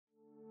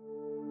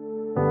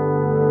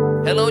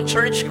Hello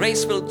Church,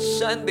 Graceful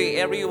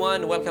Sunday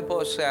everyone. Welcome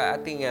po sa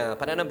ating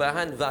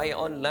pananambahan via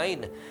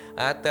online.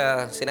 At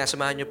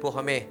sinasamahan niyo po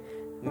kami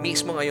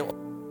mismo ngayong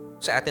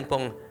sa atin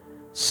pong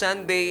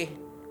Sunday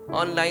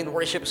online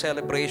worship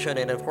celebration.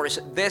 And of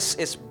course, this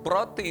is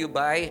brought to you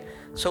by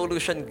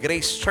Solution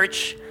Grace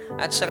Church.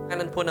 At sa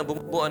kanan po ng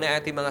bumubuo na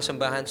ating mga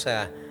sambahan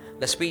sa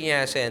Las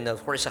Piñas and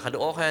of course sa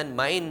Caloocan.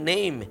 My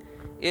name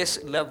is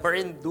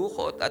Laverne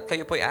Ducot at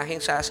kayo po ay aking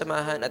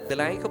sasamahan at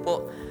dalayan ko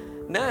po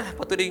na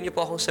patuloy niyo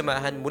po akong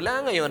samahan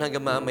mula ngayon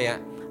hanggang mamaya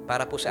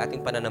para po sa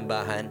ating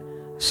pananambahan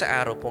sa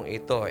araw pong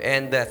ito.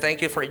 And thank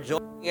you for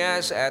joining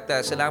us at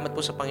salamat po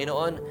sa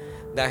Panginoon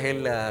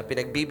dahil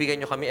pinagbibigyan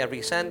niyo kami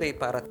every Sunday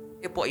para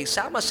tayo po ay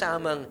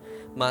sama-samang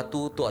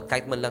matuto at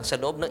kahit man lang sa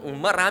loob ng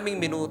maraming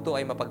minuto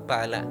ay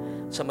mapagpala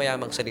sa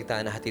mayamang salita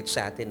na hatid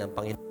sa atin ng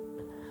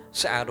Panginoon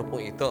sa araw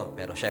pong ito.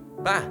 Pero syempre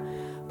pa,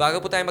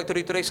 bago po tayo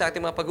magtuloy-tuloy sa ating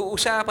mga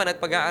pag-uusapan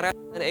at pag-aaral,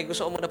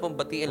 gusto ko muna pong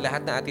batiin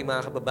lahat ng ating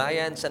mga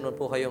kababayan. Saan man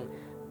po kayong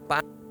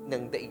panig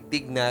ng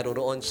daigdig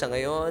naroon sa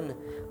ngayon?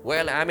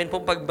 Well, amin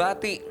pong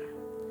pagbati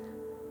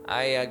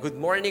ay good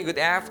morning,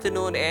 good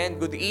afternoon, and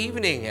good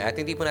evening. At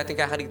hindi po natin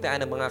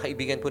kakaligtaan ang mga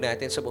kaibigan po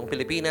natin sa buong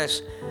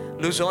Pilipinas,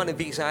 Luzon,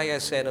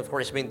 Visayas, and of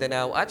course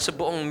Mindanao, at sa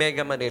buong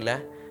Mega Manila.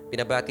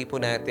 Pinabati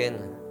po natin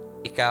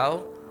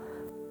ikaw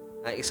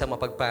ay isang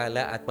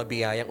mapagpala at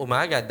mabiyayang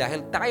umaga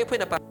dahil tayo po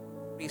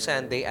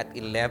Sunday at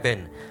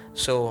 11.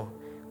 So,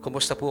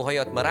 kumusta po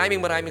kayo? At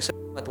maraming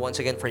salamat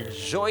once again for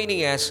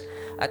joining us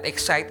at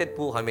excited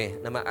po kami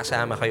na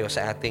makasama kayo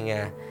sa ating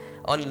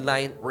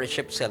online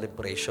worship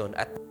celebration.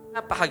 At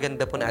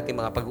napakaganda po na ating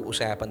mga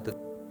pag-uusapan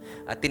today.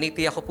 At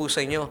tinitiyak ko po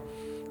sa inyo,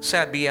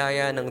 sa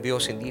biyaya ng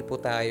Diyos, hindi po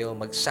tayo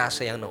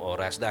magsasayang ng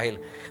oras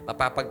dahil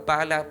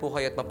mapapagpala po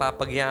kayo at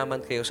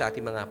mapapagyaman kayo sa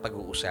ating mga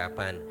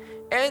pag-uusapan.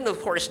 And of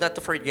course, not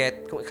to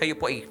forget, kung kayo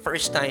po ay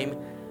first time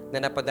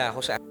na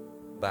napadako sa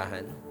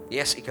bahan.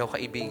 Yes, ikaw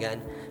kaibigan.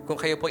 Kung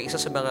kayo po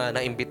isa sa mga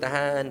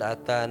naimbitahan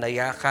at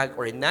nayakag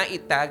or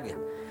naitag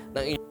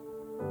ng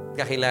inyong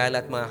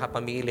kakilala at mga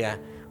kapamilya,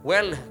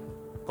 well,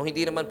 kung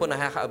hindi naman po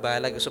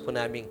nakakaabala, gusto po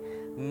namin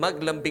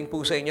maglambing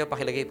po sa inyo.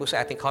 Pakilagay po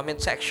sa ating comment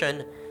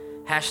section,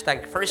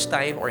 hashtag first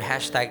time or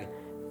hashtag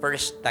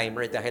first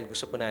timer dahil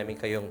gusto po namin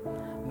kayong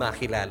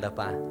makilala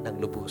pa ng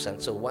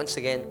lubusan. So once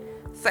again,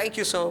 thank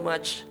you so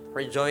much for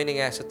joining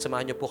us at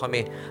samahan niyo po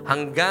kami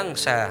hanggang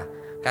sa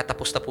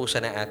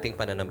katapos-tapusan ng ating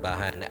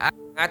pananambahan. At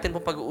atin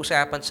pong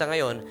pag-uusapan sa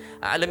ngayon,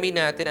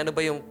 alamin natin ano ba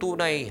yung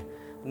tunay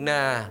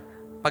na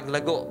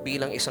paglago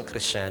bilang isang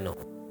Kristiyano.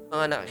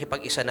 Mga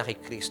nakikipag-isa na kay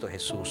Kristo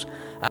Jesus.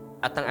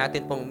 At ang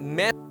atin pong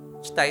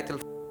message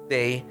title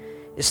today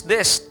is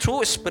this,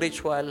 True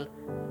Spiritual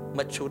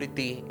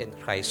Maturity in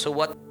Christ. So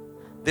what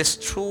this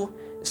true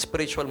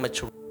spiritual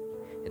maturity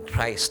in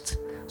Christ?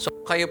 So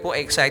kayo po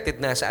ay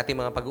excited na sa ating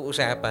mga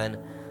pag-uusapan.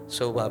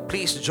 So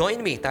please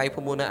join me. Tayo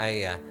po muna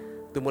ay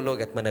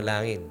tumulog at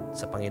manalangin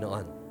sa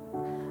Panginoon.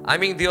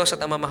 Aming Diyos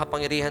at Ama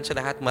makapangyarihan sa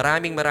lahat,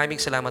 maraming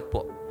salamat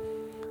po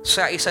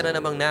sa isa na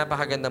namang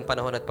napakagandang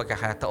panahon at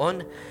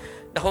pagkakataon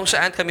na kung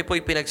saan kami po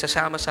ay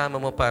pinagsasama-sama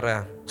mo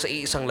para sa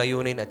iisang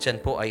layunin at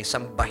yan po ay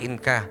sambahin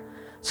ka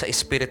sa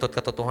Espiritu at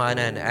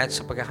katotohanan. At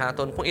sa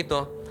pagkakataon po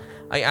ito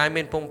ay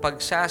amin pong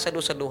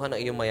pagsasalusaluhan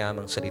ng iyong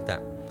mayamang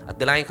salita.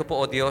 At dalayan ko po,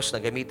 O Diyos, na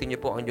gamitin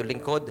niyo po ang iyong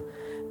lingkod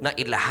na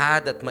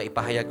ilahad at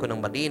maipahayag ko ng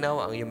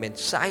malinaw ang iyong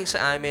mensahe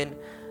sa amin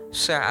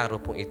sa araw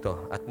pong ito.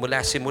 At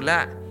mula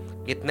simula,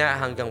 gitna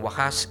hanggang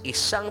wakas,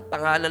 isang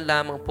pangalan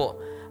lamang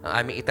po ang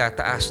aming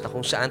itataas na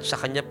kung saan sa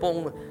Kanya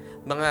pong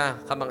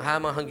mga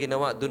kamanghamanghang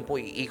ginawa, doon po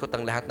iikot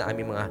ang lahat na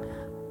aming mga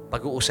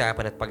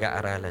pag-uusapan at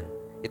pag-aaralan.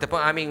 Ito po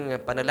ang aming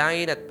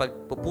panalangin at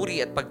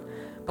pagpupuri at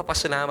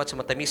pagpapasalamat sa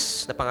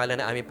matamis na pangalan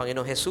na aming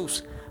Panginoong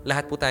Jesus.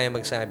 Lahat po tayo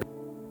magsabi,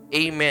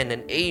 Amen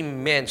and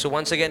Amen. So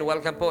once again,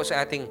 welcome po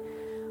sa ating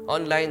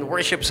online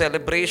worship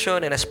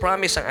celebration. And as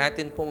promised, ang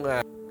atin pong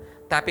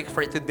topic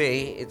for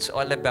today, it's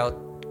all about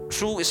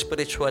true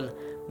spiritual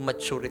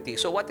maturity.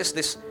 So what is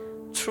this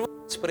true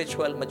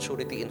spiritual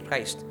maturity in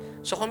Christ?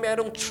 So kung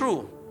merong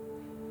true,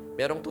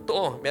 merong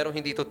totoo, merong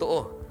hindi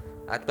totoo,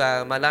 at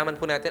malaman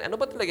po natin ano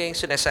ba talaga yung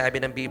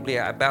sinasabi ng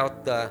Biblia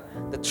about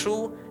the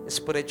true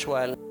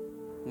spiritual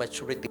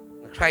maturity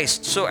in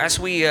Christ. So as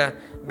we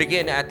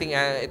begin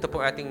ito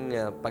po ating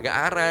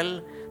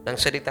pag-aaral ng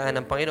salita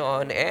ng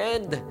Panginoon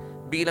and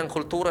bilang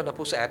kultura na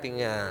po sa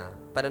ating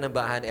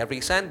pananambahan every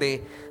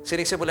Sunday,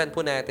 sinisimulan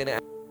po natin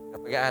ang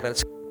pag-aaral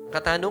sa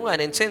katanungan.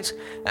 And since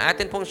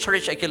atin pong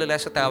church ay kilala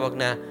sa tawag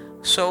na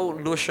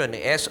Solution,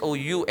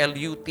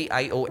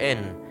 S-O-U-L-U-T-I-O-N,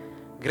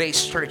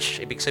 Grace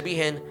Church, ibig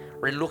sabihin,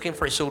 we're looking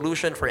for a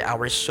solution for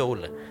our soul.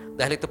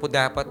 Dahil ito po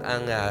dapat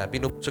ang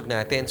binubusog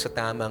natin sa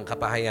tamang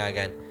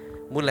kapahayagan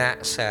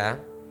mula sa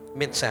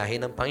mensahe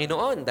ng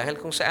Panginoon. Dahil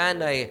kung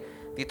saan ay,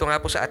 dito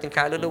nga po sa ating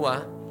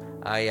kaluluwa,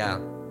 ay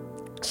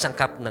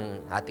sangkap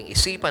ng ating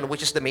isipan,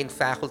 which is the main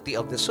faculty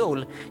of the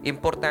soul,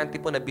 importante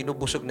po na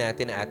binubusog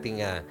natin ang ating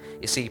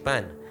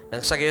isipan. Nang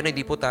sa gayon,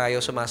 hindi po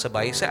tayo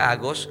sumasabay sa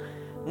agos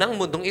ng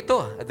mundong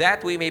ito, that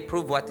we may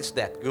prove what is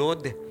that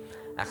good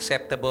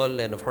acceptable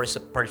and of course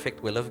the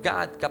perfect will of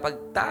God. Kapag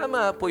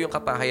tama po yung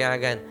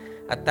kapahayagan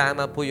at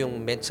tama po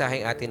yung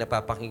mensaheng ating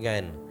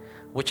napapakinggan,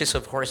 which is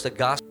of course the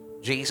gospel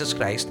of Jesus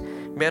Christ,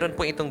 meron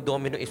po itong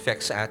domino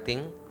effect sa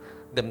ating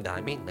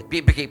damdamin.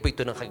 Nagbibigay po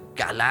ito ng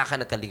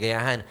kagalakan at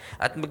kaligayahan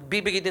at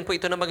magbibigay din po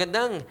ito ng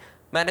magandang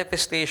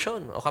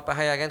manifestation o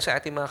kapahayagan sa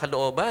ating mga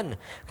kalooban.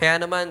 Kaya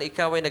naman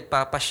ikaw ay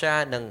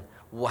nagpapasya ng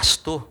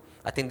wasto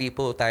at hindi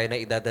po tayo na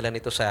idadala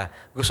nito sa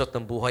gusot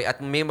ng buhay. At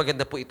may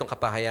maganda po itong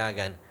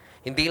kapahayagan,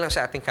 hindi lang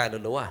sa ating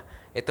kaluluwa.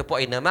 Ito po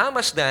ay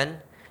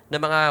namamasdan ng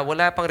mga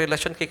wala pang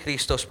relasyon kay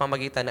Kristo sa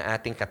pamagitan ng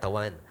ating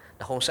katawan,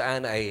 na kung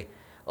saan ay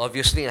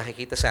obviously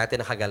nakikita sa atin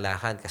ang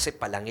kagalakan kasi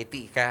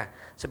palangiti ka.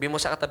 Sabi mo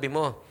sa katabi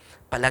mo,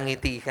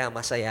 palangiti ka,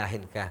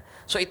 masayahin ka.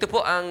 So ito po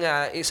ang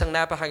isang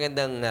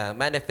napakagandang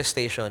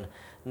manifestation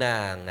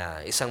ng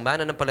isang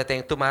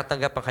mananampalatayang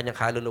tumatanggap ang kanyang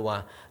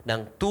kaluluwa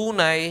ng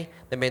tunay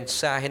na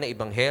mensahe ng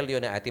Ebanghelyo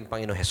ng ating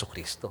Panginoon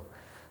Hesukristo.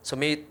 So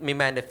may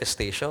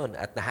manifestation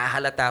at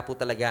nahahalata po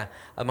talaga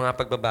ang mga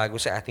pagbabago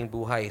sa ating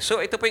buhay. So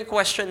ito po yung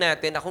question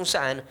natin na kung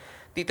saan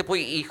dito po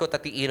iikot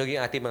at iinog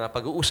yung ating mga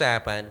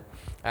pag-uusapan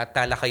at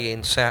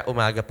talakayin sa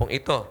umaga pong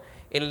ito.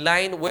 In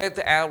line with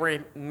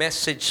our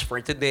message for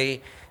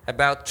today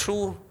about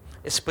true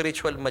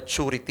spiritual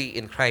maturity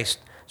in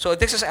Christ. So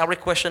this is our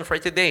question for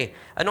today.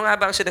 Ano nga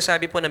ba ang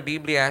sinasabi po ng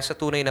Biblia sa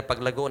tunay na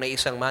paglago ng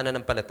isang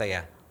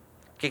mananampalataya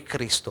kay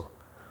Kristo?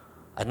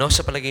 Ano sa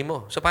palagay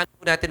mo? So paano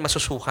natin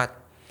masusukat?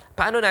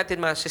 Paano natin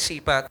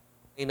masisipat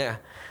na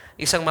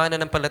isang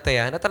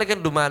mananampalataya na talagang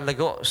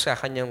lumalago sa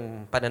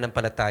kanyang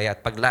pananampalataya at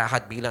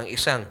paglakad bilang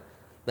isang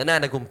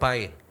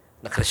nananagumpay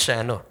na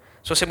Kristiyano?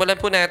 So simulan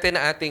po natin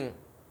ang ating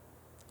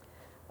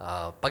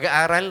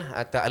pag-aaral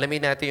at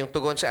alamin natin yung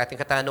tugon sa ating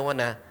katanungan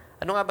na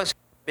ano nga ba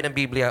sinasabi ng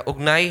Biblia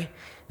ugnay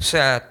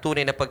sa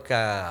tunay na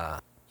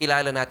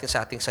pagkakilala natin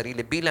sa ating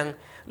sarili bilang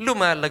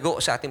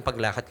lumalago sa ating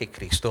paglakad kay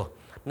Kristo.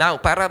 Now,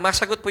 para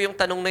masagot po yung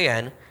tanong na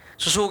yan,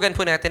 susugan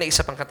po natin ang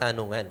isa pang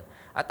katanungan.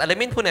 At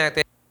alamin po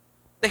natin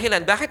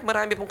dahilan bakit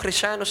marami pong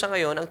Kristiyano sa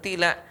ngayon ang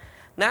tila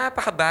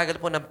napakabagal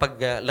po ng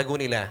paglago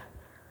nila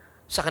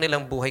sa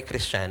kanilang buhay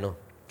Kristiyano.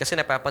 Kasi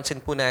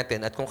napapansin po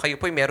natin at kung kayo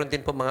po meron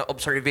din po mga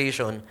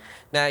observation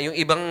na yung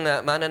ibang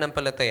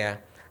mananampalataya,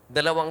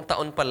 2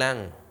 taon pa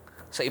lang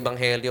sa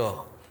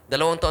Ebanghelyo. 2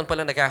 taon pa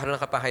lang nagkakaroon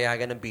ng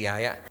kapahayagan ng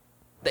biyaya.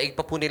 Daig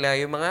pa po nila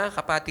yung mga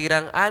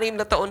kapatirang 6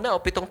 na taon na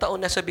o 7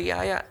 taon na sa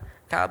biyaya.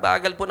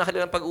 Kabagal po na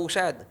kanilang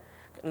pag-usad.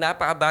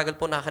 Napakabagal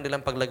po na kanilang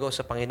paglago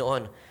sa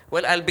Panginoon.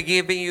 Well, I'll be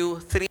giving you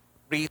 3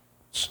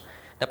 reasons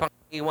na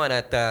panginiwan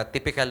at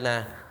typical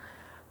na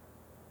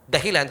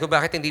dahilan kung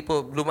bakit hindi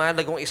po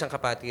lumalagong isang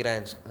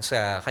kapatiran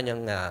sa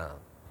kanyang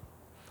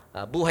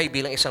buhay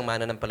bilang isang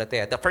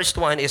mananampalataya. The first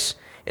one is,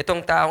 itong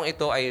taong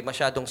ito ay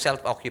masyadong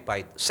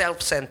self-occupied,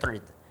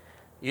 self-centered.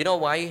 You know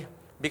why?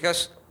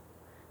 Because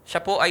siya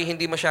po ay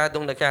hindi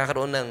masyadong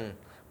nagkakaroon ng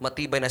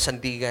matibay na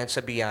sandigan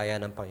sa biyaya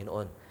ng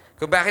Panginoon.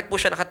 Kung bakit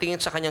po siya nakatingin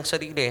sa kanyang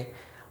sarili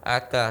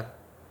at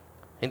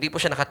hindi po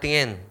siya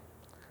nakatingin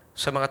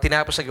sa mga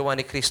tinapos na gawa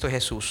ni Kristo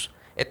Jesus,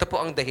 ito po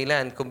ang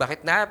dahilan kung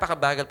bakit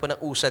napakabagal po ng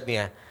usad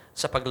niya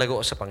sa paglago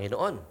sa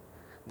Panginoon.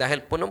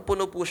 Dahil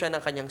punong-puno po siya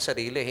ng kanyang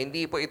sarili.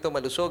 Hindi po ito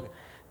malusog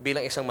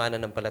bilang isang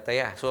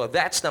mananampalataya. So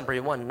that's number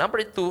 1. Number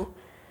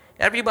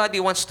 2,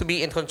 everybody wants to be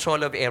in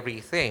control of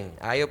everything.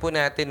 Ayaw po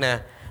natin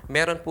na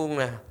meron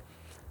pong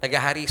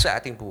naghahari sa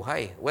ating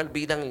buhay. Well,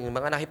 bilang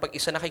mga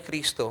nakipag-isa na kay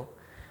Kristo,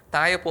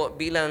 tayo po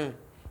bilang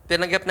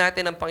tinanggap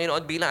natin ang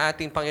Panginoon bilang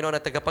ating Panginoon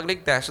at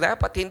tagapagligtas,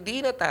 dapat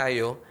hindi na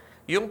tayo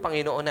yung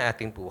Panginoon na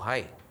ating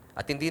buhay.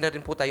 At hindi na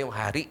rin po tayong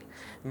hari.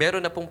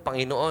 Meron na pong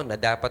Panginoon na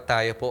dapat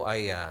tayo po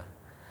ay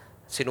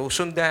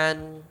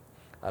sinusundan,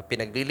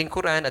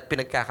 pinaglilingkuran at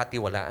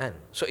pinagkakatiwalaan.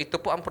 So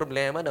ito po ang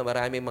problema na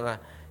maraming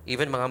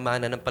even mga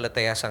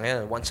mananampalataya sa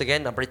ngayon. Once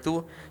again, number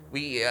 2,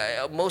 we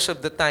most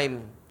of the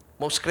time,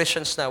 most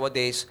Christians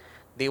nowadays,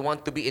 they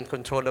want to be in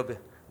control of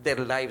their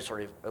lives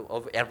or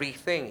of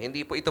everything.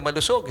 Hindi po ito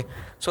malusog.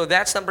 So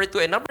that's number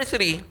 2. And number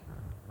 3,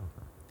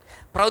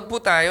 proud po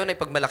tayo na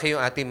ipagmalaki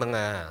yung ating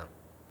mga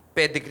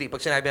pedigree.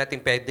 Pag sinabi natin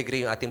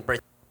pedigree,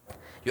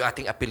 yung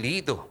ating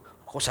apelido,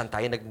 kung saan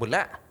tayo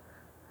nagmula.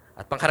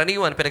 At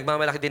pangkaraniwan,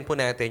 pinagmamalaki din po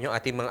natin yung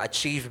ating mga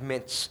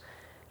achievements,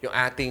 yung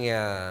ating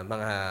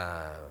mga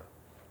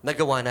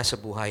nagawa na sa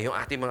buhay, yung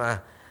ating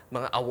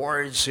mga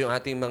awards, yung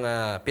ating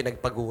mga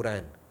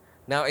pinagpaguran.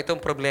 Now, itong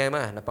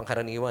problema na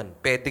pangkaraniwan,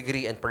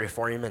 pedigree and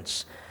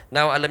performance.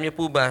 Now, alam niyo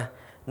po ba,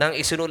 nang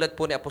isinulat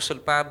po ni Apostol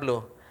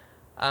Pablo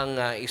ang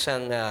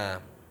isang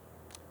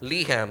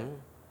liham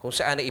kung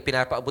saan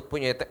ipinapaabot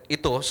po niya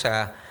ito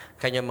sa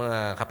kanyang mga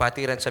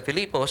kapatiran sa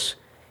Filipos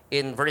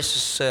in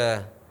verses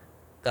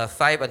 5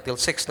 until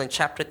 6 ng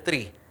chapter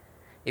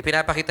 3.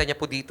 Ipinapakita niya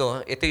po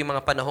dito, ito yung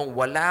mga panahong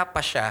wala pa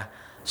siya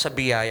sa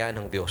biyaya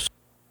ng Diyos.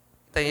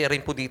 Kita niya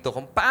rin po dito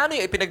kung paano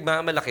yung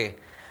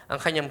ipinagmamalaki ang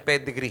kanyang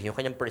pedigree, yung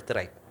kanyang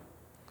birthright.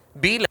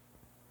 Bilang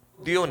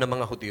Hudyo ng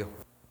mga Hudyo.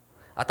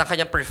 At ang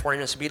kanyang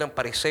performance bilang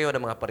pariseo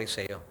ng mga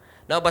pariseo.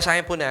 Now,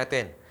 basahin po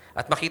natin.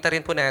 At makita rin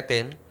po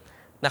natin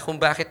na kung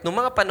bakit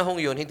noong mga panahong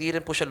yun, hindi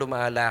rin po siya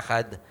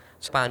lumalakad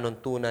sa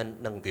panuntunan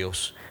ng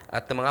Diyos.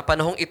 At ng mga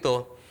panahong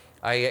ito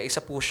ay isa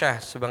po siya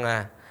sa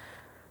mga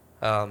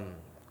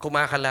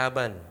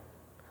kumakalaban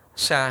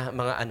sa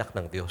mga anak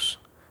ng Diyos.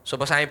 So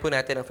basahin po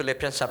natin ang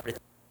Philippians chapter 3,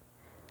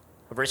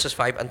 verses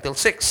 5 until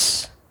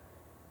 6.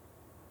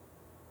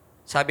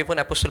 Sabi po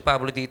na Apostol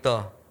Pablo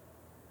dito,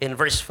 in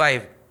verse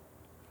 5,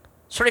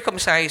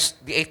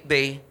 circumcised the 8th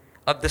day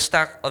of the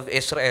stock of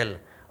Israel,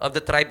 of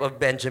the tribe of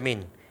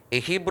Benjamin, a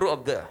Hebrew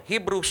of the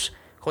Hebrews,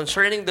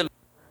 concerning the law,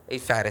 a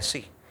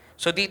Pharisee.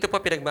 So dito po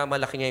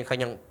pinagmamalaki niya yung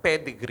kanyang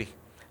pedigree,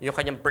 yung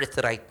kanyang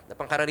birthright. Na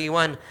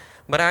pangkaraniwan,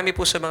 marami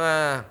po sa mga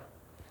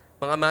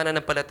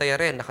mananampalataya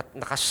rin,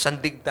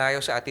 nakasandig tayo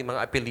sa ating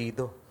mga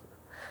apelido.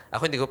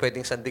 Ako hindi ko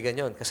pwedeng sandigan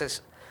yon kasi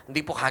hindi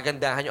po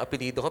kagandahan yung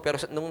apelido ko,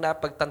 pero nung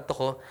napagtanto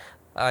ko,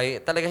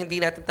 ay talagang hindi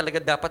natin talaga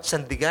dapat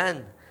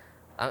sandigan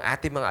ang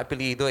ating mga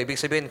apelido. Ibig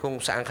sabihin kung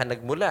saan ka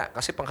nagmula.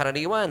 Kasi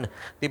pangkaraniwan,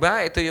 di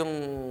ba? Ito yung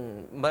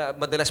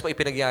madalas po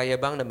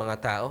ipinagyayabang ng mga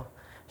tao.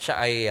 Siya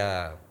ay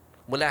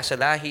mula sa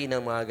lahi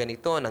ng mga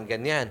ganito, ng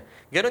ganyan.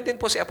 Ganon din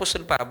po si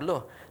Apostol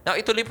Pablo. Now,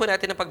 ituloy po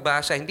natin ang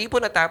pagbasa. Hindi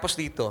po natapos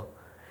dito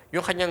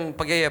yung kanyang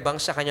pagyayabang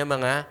sa kanyang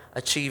mga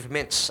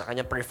achievements, sa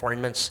kanyang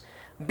performance.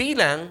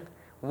 Bilang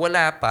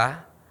wala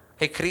pa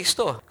kay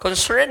Kristo.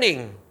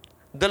 Concerning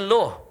the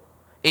law,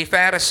 a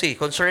Pharisee,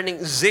 concerning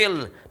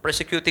zeal,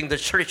 persecuting the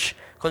church,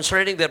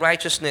 concerning the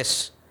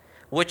righteousness,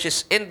 which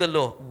is in the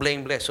law,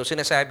 blameless. So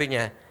sinasabi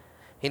niya,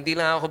 hindi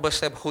lang ako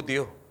basta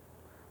Hudyo.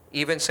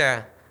 Even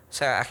sa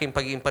aking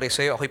pagiging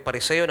Pariseo, ako'y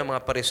Pariseo ng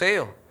mga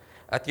Pariseo.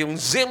 At yung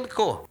zeal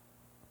ko,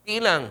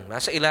 bilang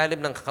nasa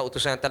ilalim ng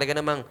kakautusan, talaga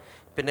namang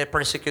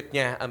pinapersecute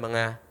niya ang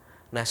mga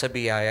nasa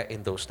biyaya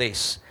in those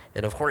days.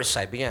 And of course,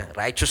 sabi niya,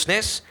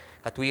 righteousness,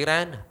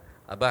 katwiran,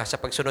 sa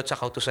pagsunod sa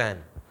kautusan.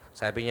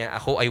 Sabi niya,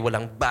 ako ay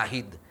walang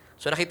bahid.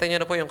 So nakita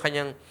niyo na po yung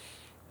kanyang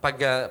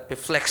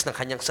pag-flex ng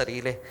kanyang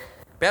sarili.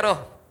 Pero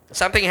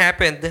something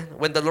happened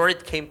when the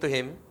Lord came to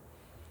him.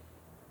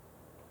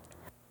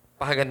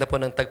 Pakaganda po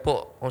ng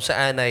tagpo kung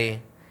saan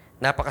ay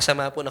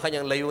napakasama po ng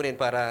kanyang layunin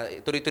para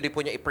tuloy-tuloy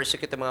po niya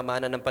i-persecute ang mga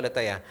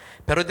mananampalataya.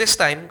 Pero this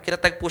time,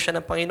 kinatagpo siya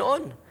ng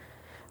Panginoon.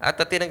 At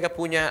tinanggap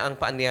po niya ang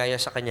paanyaya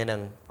sa kanya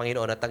ng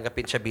Panginoon at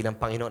tanggapin siya bilang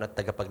Panginoon at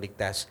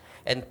tagapagligtas.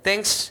 And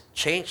things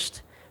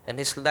changed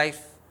and his life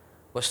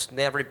was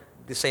never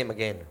the same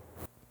again.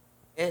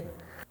 And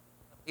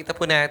kita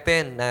po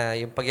natin na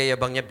yung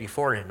pagyayabang niya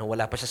before, nung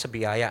wala pa siya sa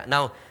biyaya.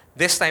 Now,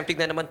 this time,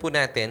 tignan naman po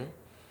natin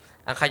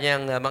ang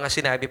kanyang mga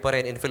sinabi pa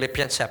rin in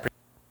Philippians chapter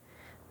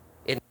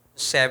in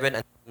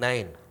 7 and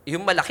 9.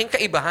 Yung malaking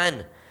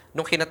kaibahan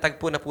nung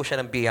kinatagpo na po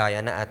siya ng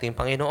biyaya na ating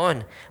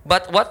Panginoon.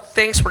 But what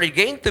things were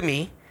gained to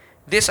me,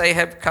 this I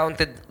have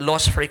counted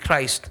loss for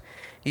Christ.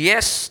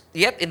 Yes,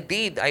 yet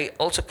indeed I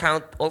also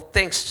count all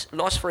things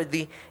lost for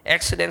the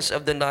excellence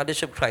of the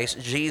knowledge of Christ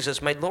Jesus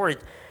my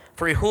Lord,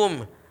 for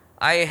whom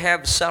I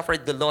have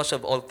suffered the loss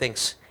of all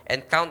things,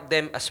 and count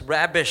them as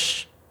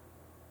rubbish,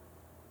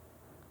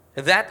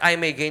 that I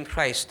may gain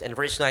Christ, and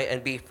verse 9,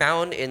 and be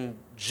found in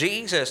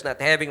Jesus, not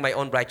having my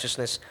own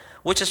righteousness,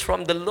 which is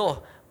from the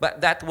law, but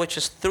that which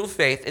is through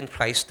faith in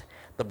Christ,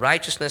 the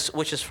righteousness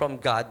which is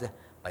from God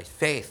by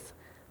faith.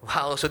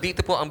 Wow, so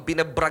dito po ang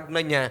binabrag na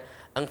niya,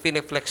 ang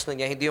fineflex na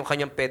niya, hindi yung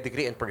kanyang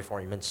pedigree and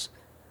performance.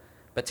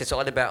 But it's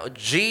all about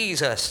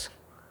Jesus.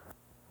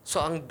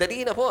 So ang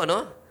dali na po,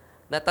 no?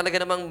 Na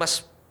talaga namang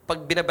mas pag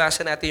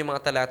binabasa natin yung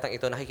mga talatang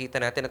ito, nakikita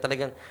natin na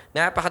talagang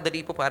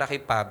napakadali po para kay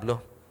Pablo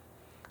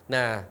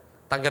na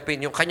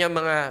tanggapin yung kanyang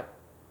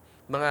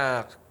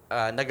mga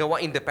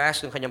nagawa in the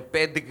past, yung kanyang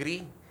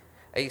pedigree,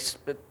 ay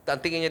ang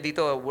tingin niya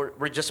dito,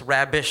 we're just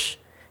rubbish.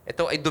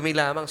 Ito ay dumi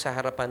lamang sa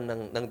harapan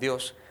ng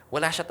Diyos.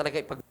 Wala siya talaga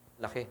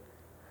ipaglaki.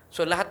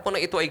 So lahat po na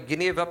ito ay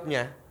give up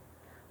niya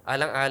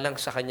alang-alang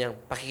sa kanyang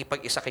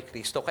pakikipag-isa kay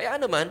Kristo. Kaya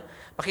naman,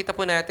 makita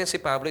po natin si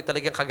Pablo ay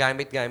talagang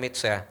kagamit-gamit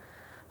sa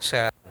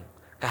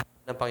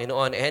kahanan ng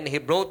Panginoon. And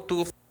he wrote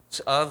 2/3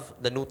 of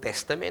the New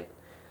Testament.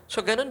 So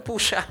ganun po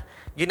siya.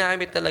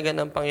 Ginamit talaga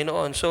ng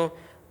Panginoon. So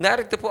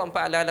narito po ang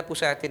paalala po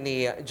sa atin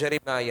ni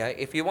Jeremiah,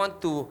 if you want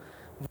to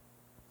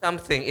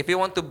something, if you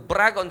want to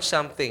brag on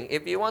something,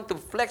 if you want to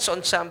flex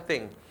on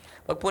something,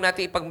 wag po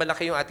natin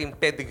ipagmalaki yung ating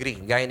pedigree,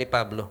 gaya ni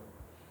Pablo,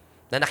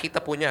 na nakita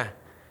po niya,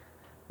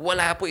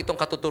 wala po itong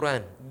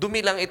katuturan.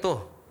 Dumi lang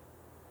ito.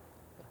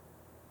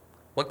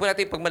 Wag po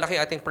natin ipagmalaki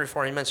yung ating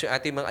performance, yung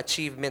ating mga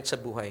achievements sa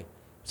buhay.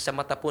 Sa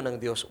mata po ng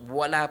Diyos,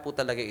 wala po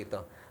talaga ito.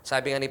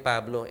 Sabi nga ni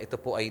Pablo, ito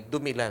po ay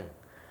dumi lang.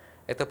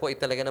 Ito po ay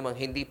talaga namang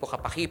hindi po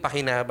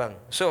kapaki-pakinabang.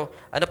 So,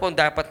 ano po ang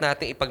dapat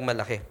nating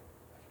ipagmalaki?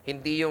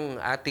 Hindi yung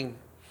ating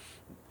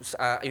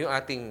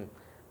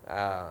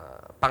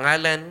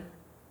pangalan,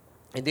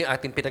 hindi yung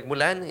ating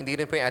pinagmulan, hindi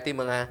rin po yung ating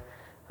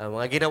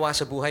mga ginawa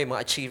sa buhay, mga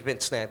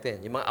achievements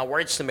natin, yung mga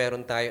awards na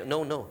meron tayo.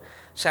 No.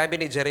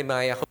 Sabi ni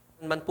Jeremiah,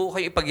 kung man po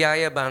kayo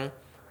ipagyayabang,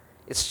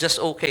 it's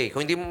just okay.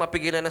 Kung hindi mo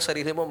mapigilan ang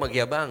sarili mo,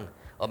 magyabang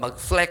o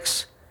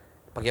mag-flex,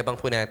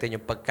 pagyabang po natin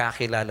yung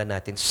pagkakilala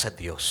natin sa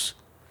Diyos.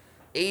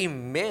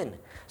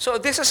 Amen. So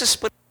this is a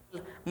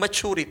spiritual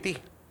maturity.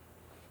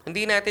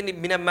 Hindi natin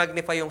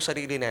minamagnify yung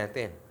sarili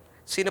natin.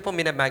 Sino po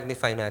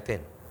minamagnify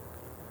natin?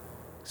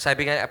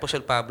 Sabi nga ni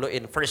Apostol Pablo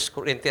in 1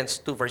 Corinthians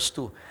 2 verse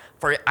 2,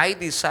 "For I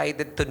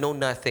decided to know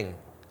nothing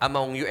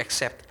among you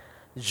except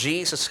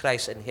Jesus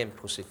Christ and Him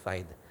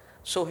crucified."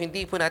 So,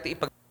 hindi po natin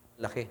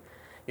ipaglaki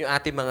yung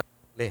ating mga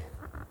sarili.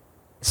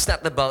 It's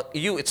not about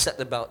you, it's not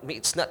about me,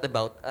 it's not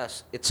about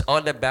us. It's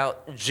all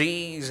about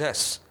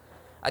Jesus.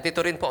 At ito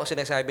rin po ang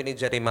sinasabi ni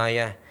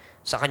Jeremiah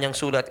sa kanyang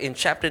sulat in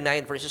chapter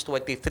 9 verses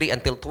 23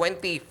 until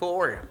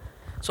 24.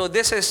 So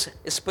this is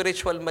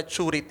spiritual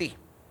maturity.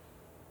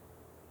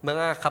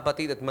 Mga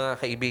kapatid at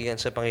mga kaibigan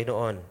sa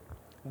Panginoon.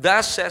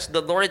 Thus says the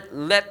Lord,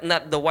 let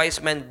not the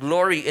wise man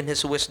glory in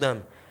his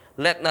wisdom.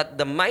 Let not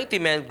the mighty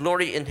man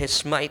glory in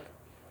his might.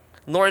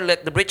 Nor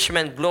let the rich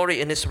man glory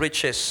in his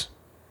riches.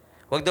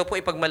 Huwag daw po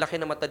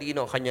ipagmalaki ng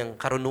matalino ang kanyang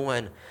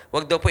karunungan.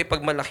 Huwag daw po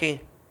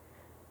ipagmalaki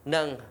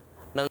ng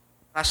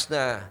taas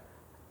na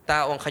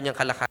tao ang kanyang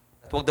kalakasan.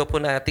 At huwag daw po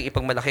natin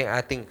ipagmalaki ang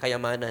ating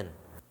kayamanan.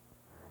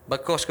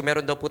 Bagkos, kung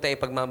meron daw po tayong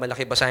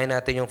ipagmamalaki, basahin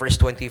natin yung verse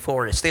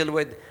 24. Still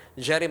with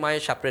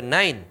Jeremiah chapter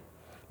 9.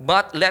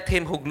 But let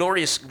him who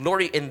glories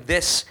glory in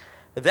this,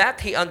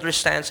 that he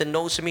understands and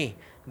knows me,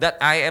 that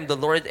I am the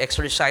Lord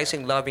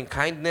exercising loving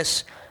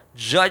kindness,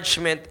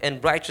 judgment, and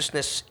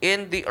righteousness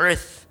in the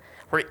earth.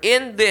 For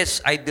in this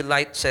I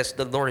delight, says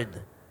the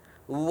Lord.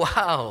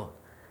 Wow!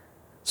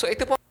 So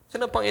ito po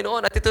ng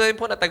Panginoon at ito rin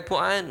po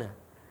natagpuan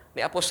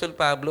ni Apostol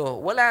Pablo.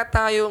 Wala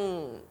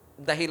tayong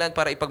dahilan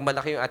para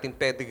ipagmalaki yung ating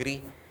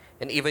pedigree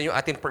and even yung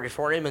ating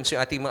performance,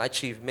 yung ating mga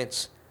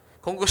achievements.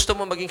 Kung gusto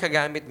mo maging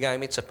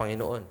kagamit-gamit sa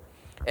Panginoon.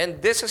 And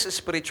this is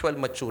spiritual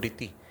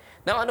maturity.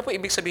 Now, ano po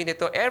ibig sabihin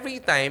nito?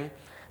 Every time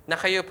na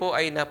kayo po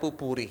ay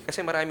napupuri,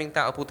 kasi maraming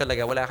tao po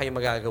talaga, wala kayong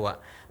magagawa.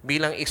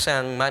 Bilang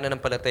isang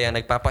mananampalataya,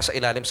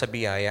 nagpapasailalim sa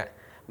biyaya,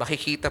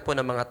 makikita po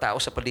ng mga tao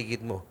sa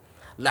paligid mo.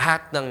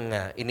 Lahat ng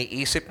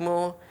iniisip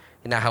mo,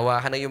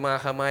 hinahawakan na yung mga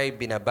kamay,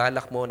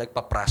 binabalak mo,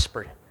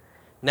 nagpa-prosper.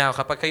 Now,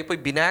 kapag kayo po'y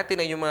binati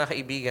na yung mga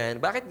kaibigan,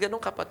 bakit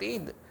ganun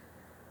kapatid?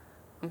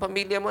 Ang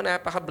pamilya mo,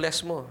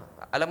 napaka-bless mo.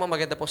 Alam mo,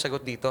 maganda pong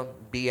sagot dito,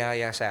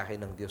 biyaya sa akin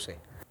ng Diyos eh.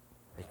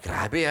 Ay,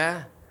 grabe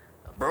ha.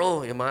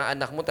 Bro, yung mga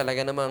anak mo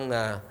talaga namang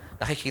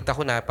nakikita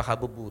ko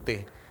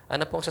napakabubuti.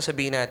 Ano pong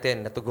sasabihin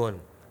natin na tugon?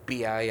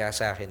 Biyaya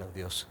sa akin ng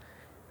Diyos.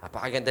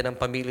 Napakaganda ng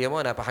pamilya mo,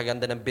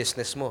 napakaganda ng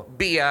business mo.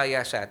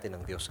 Biyaya sa atin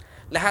ng Diyos.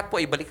 Lahat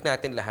po, ibalik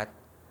natin lahat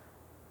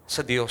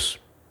sa Diyos.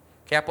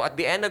 Kaya po, at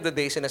the end of the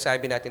day,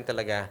 sinasabi natin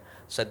talaga,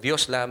 sa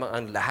Diyos lamang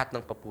ang lahat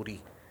ng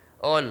papuri.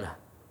 All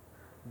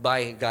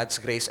by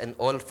God's grace and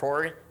all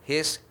for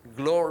His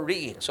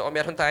glory. So, kung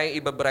meron tayong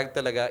ibabrag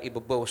talaga,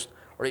 ibaboast,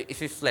 or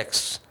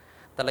i-flex,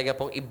 talaga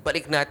pong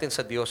ibalik natin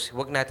sa Diyos.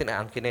 Huwag natin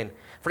aangkinin.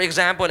 For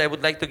example, I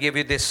would like to give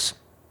you this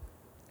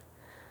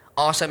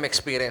awesome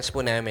experience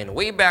po namin.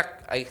 Way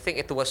back, I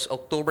think it was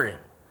October,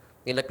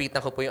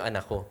 nilapitan ko po yung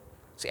anak ko,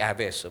 si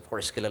Aves. Of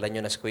course, kilala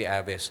nyo na si Kuya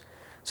Aves.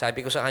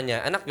 Sabi ko sa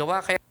kanya, anak, gawa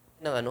kaya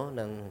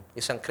ng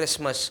isang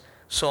Christmas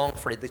song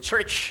for the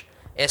church,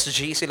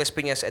 SGC Las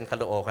Piñas and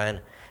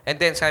Caloocan. And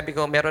then sabi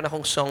ko, meron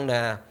akong song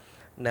na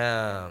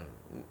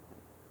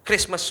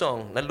Christmas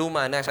song na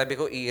luma na, sabi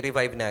ko,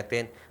 i-revive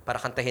natin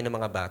para kantahin ng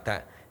mga bata.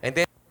 And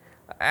then,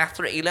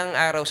 after ilang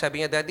araw,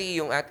 sabi niya,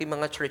 Daddy, yung ating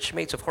mga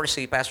churchmates, of course,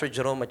 si Pastor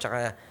Jerome at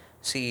saka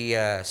si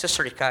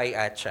Sister Kai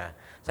Atcha,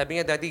 sabi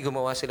niya, Daddy,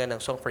 gumawa sila ng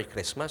song for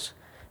Christmas.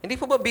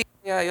 Hindi po ba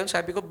biyaya yun?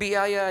 Sabi ko,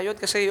 biyaya yun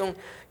kasi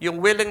yung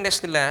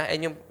willingness nila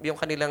and yung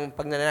kanilang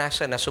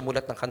pagnanasa na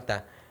sumulat ng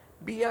kanta,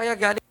 biyaya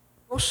galing sa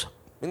Diyos.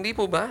 Hindi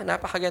po ba?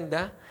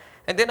 Napakaganda.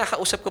 And then,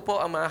 nakausap ko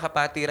po ang mga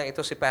kapatirang ito,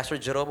 si Pastor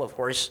Jerome, of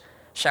course.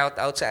 Shout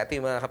out sa ating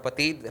mga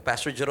kapatid,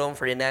 Pastor Jerome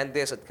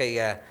Fernandez at kay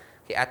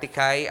Ate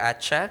Kai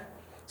Atcha.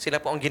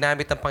 Sila po ang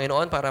ginamit ng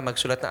Panginoon para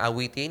magsulat ng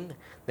awitin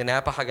na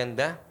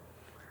napakaganda.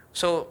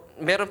 So,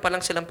 meron pa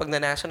lang silang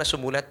pagnanasa na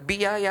sumulat,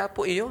 biyaya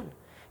po iyon.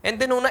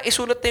 And then, nung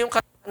naisulat na yung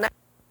kanta,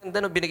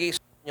 nung binigay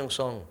yung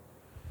song,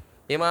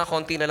 yung mga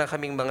konti na lang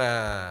kaming mga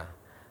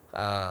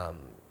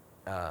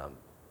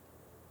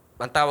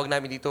ang tawag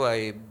namin dito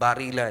ay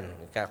barilan.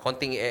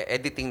 Konting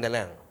editing na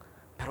lang.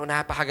 Pero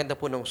napakaganda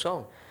po ng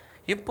song.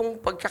 Yung pong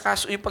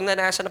yung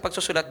pagnanasa ng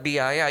pagsusulat,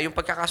 biyaya. Yung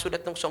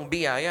pagkakasulat ng song,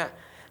 biyaya.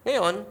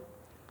 Ngayon,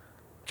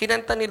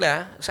 kinanta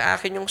nila sa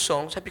akin yung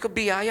song. Sabi ko,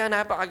 biyaya,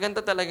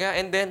 napakaganda talaga.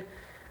 And then,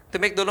 to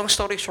make the long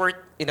story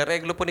short,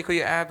 inareglo po ni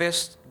Kuya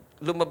Aves,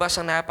 lumabas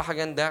ang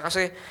napakaganda.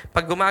 Kasi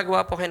pag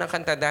gumagawa po kayo ng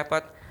kanta,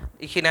 dapat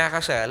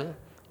ikinakasal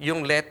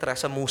yung letra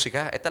sa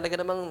musika. Talaga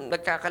namang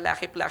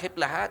nagkakalakip-lakip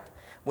lahat.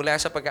 Mula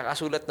sa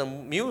pagkakasulat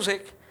ng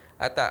music,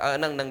 at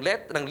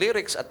ng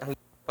lyrics, at ng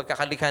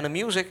pagkakalikha ng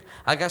music,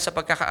 hanggang sa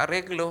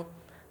pagkakaareglo,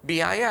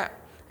 biyaya.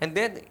 And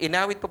then,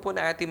 inawit po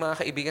na ating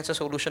mga kaibigan sa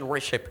Solution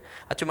Worship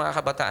at yung mga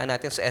kabataan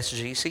natin sa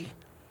SGC.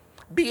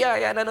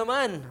 Biyaya na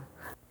naman.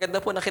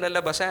 Ganda po na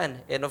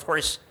kinalabasan. And of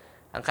course,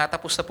 ang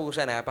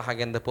katapos-tapusan,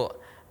 napakaganda po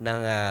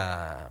ng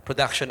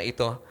production na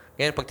ito.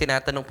 Ngayon, pag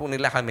tinatanong po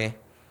nila kami,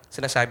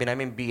 sinasabi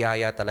namin,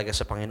 biyaya talaga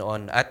sa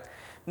Panginoon. At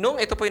nung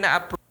ito po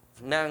na-upload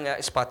ng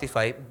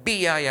Spotify,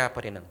 biyaya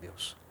pa rin ng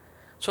Diyos.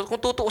 So, kung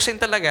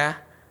tutuusin talaga,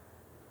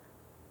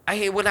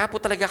 ay wala po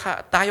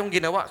talaga tayong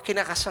ginawa.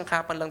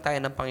 Kinakasangkapan lang tayo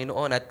ng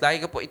Panginoon. At lagi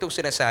ko po itong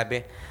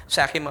sinasabi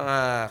sa aking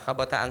mga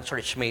kabataang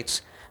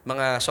churchmates,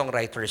 mga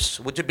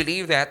songwriters. Would you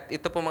believe that?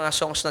 Ito po mga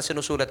songs na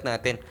sinusulat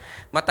natin.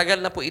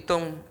 Matagal na po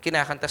itong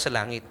kinakanta sa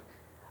langit.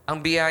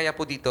 Ang biyaya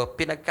po dito,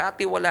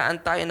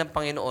 pinagkatiwalaan tayo ng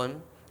Panginoon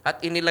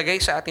at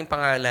inilagay sa ating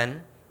pangalan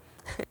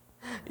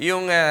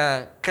yung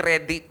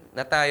credit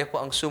na tayo po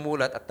ang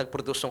sumulat at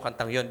nag-produce ng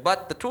kantang yon.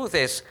 But the truth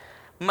is,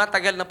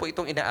 matagal na po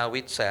itong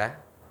inaawit sa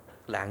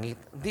langit.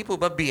 Hindi po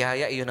ba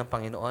biyaya iyon ng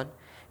Panginoon?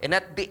 And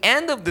at the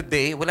end of the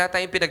day, wala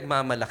tayong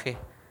pinagmamalaki.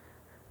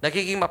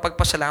 Nagiging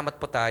mapagpasalamat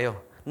po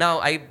tayo.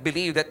 Now, I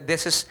believe that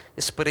this is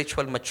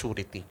spiritual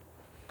maturity.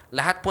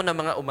 Lahat po ng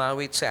mga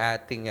umawit sa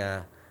ating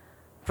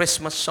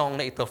Christmas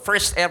song na ito,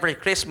 first ever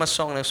Christmas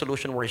song ng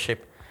Solution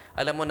Worship,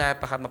 alam mo,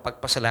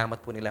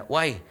 mapagpasalamat po nila.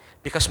 Why?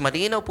 Because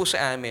malinaw po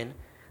sa amin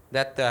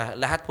that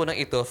lahat po ng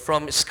ito,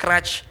 from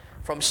scratch,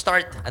 from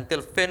start until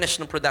finish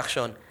ng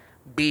production,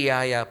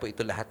 biyaya po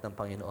ito lahat ng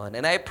Panginoon.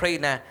 And I pray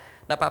na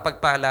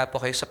napapagpala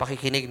po kayo sa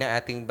pakikinig ng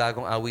ating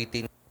bagong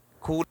awitin.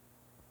 Cool.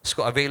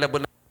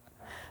 Available na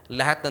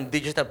lahat ng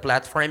digital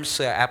platforms,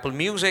 Apple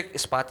Music,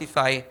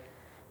 Spotify.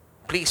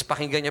 Please,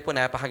 pakinggan niyo po,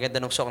 napakaganda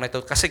ng song na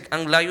ito. Kasi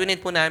ang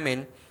layunin po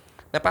namin,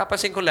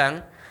 napapansin ko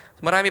lang,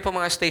 marami po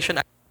mga station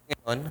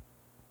ngayon,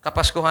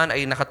 Kapaskuhan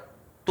ay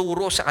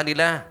nakaturo sa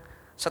kanila,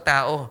 sa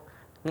tao.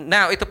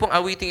 Now, ito pong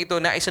awiting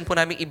ito, naisan po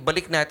namin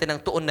ibalik natin ang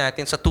tuon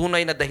natin sa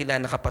tunay na dahilan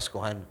ng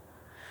Kapaskuhan.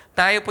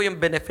 Tayo po yung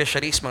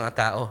beneficiaries, mga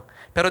tao.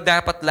 Pero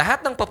dapat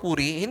lahat ng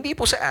papuri, hindi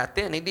po sa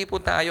atin. Hindi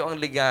po tayo ang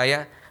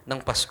ligaya ng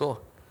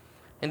Pasko.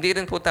 Hindi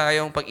rin po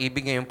tayo ang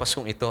pag-ibig ngayong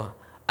Paskong ito.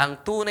 Ang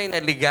tunay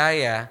na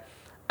ligaya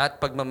at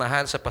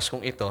pagmamahal sa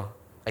Paskong ito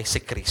ay si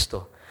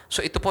Kristo.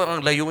 So ito po ang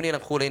layunin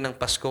ng kulay ng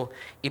Pasko.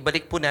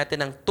 Ibalik po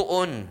natin ang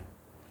tuon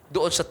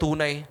doon sa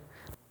tunay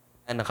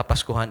ng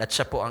Kapaskuhan at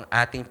siya po ang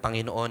ating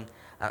Panginoon,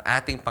 ang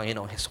ating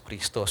Panginoong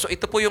Hesukristo. So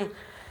ito po yung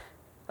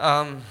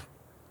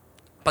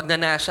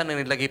pagnanasa na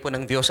nilagay po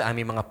ng Diyos sa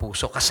aming mga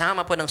puso.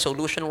 Kasama po ng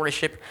Solution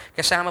Worship,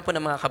 kasama po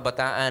ng mga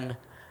kabataan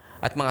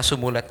at mga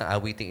sumulat ng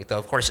awiting ito.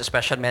 Of course, a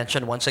special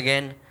mention once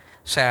again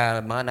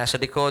sa mga nasa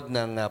likod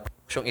ng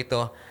produksyon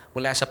ito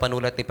mula sa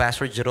panulat ni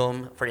Pastor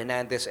Jerome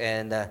Fernandez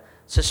and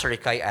Sister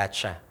Kai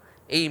Atcha.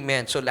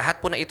 Amen. So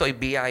lahat po na ito ay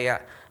biyaya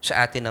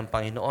sa atin ng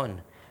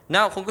Panginoon.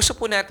 Now, kung gusto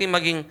po natin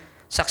maging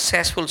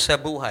successful sa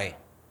buhay,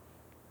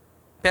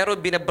 pero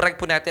binabrag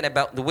po natin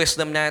about the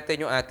wisdom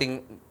natin, yung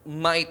ating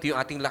might, yung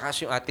ating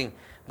lakas, yung ating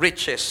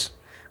riches.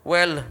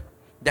 Well,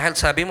 dahil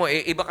sabi mo,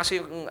 iba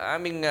kasi yung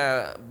aming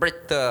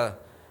birth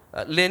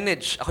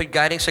lineage. Ako'y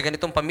galing sa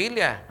ganitong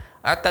pamilya.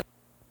 At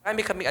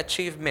marami kami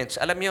achievements.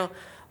 Alam nyo,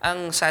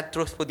 ang sad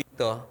truth po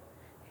dito,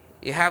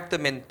 you have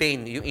to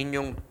maintain yung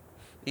inyong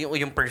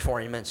yung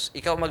performance.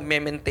 Ikaw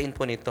magme-maintain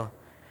po nito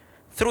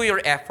through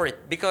your effort.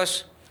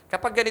 Because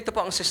kapag ganito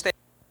po ang system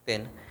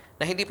natin,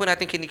 na hindi po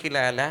natin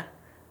kinikilala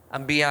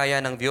ang biyaya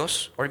ng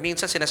Diyos, or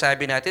minsan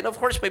sinasabi natin, of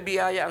course, may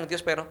biyaya ang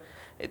Diyos, pero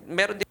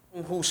meron din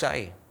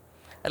husay.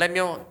 Alam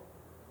nyo,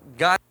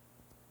 God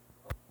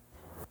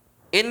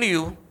in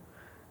you,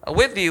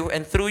 with you,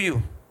 and through you,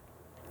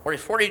 or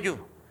for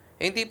you,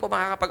 hindi po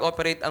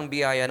makakapag-operate ang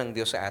biyaya ng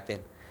Diyos sa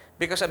atin.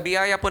 Because ang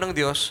biyaya po ng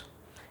Diyos,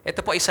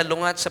 ito po ay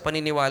salungat sa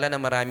paniniwala ng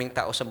maraming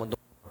tao sa mundo.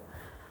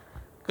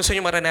 Gusto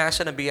nyo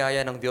maranasan ang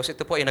biyaya ng Diyos,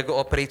 ito po ay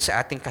nag-ooperate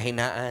sa ating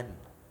kahinaan.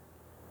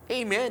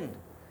 Amen.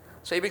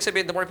 So, ibig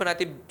sabihin, the more po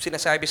natin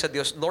sinasabi sa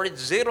Diyos, Lord,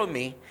 zero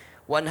me,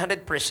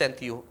 100%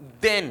 you,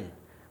 then,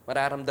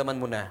 mararamdaman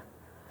mo na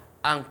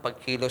ang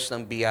pagkilos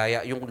ng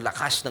biyaya, yung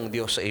lakas ng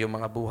Diyos sa iyong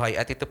mga buhay.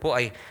 At ito po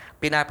ay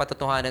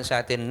pinapatutuhanan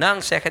sa atin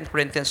ng 2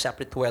 Corinthians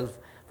chapter 12,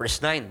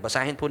 verse 9.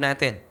 Basahin po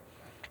natin.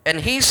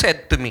 And He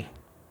said to me,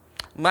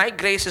 my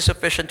grace is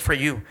sufficient for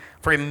you,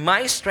 for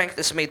my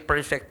strength is made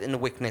perfect in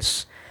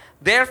weakness.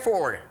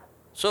 Therefore,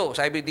 so,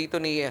 sabi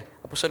dito ni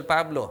Apostol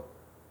Pablo,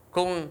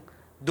 kung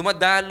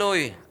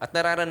dumadaloy at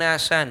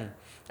nararanasan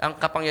ang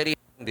kapangyarihan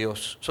ng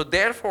Diyos. So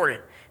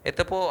therefore, ito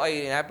po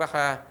ay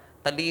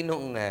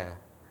napaka-talinong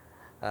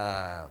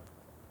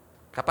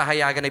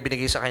kapahayagan na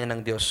binigay sa kanya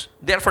ng Diyos.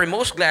 Therefore,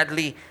 most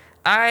gladly,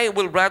 I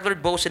will rather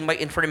boast in my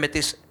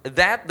infirmities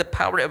that the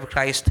power of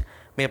Christ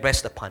may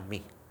rest upon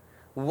me.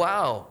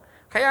 Wow!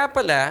 Kaya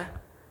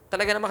pala,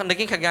 talaga namang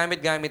naging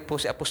kagamit-gamit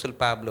po si Apostol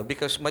Pablo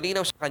because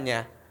malinaw sa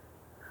kanya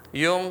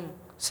yung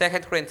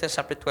 2 Corinthians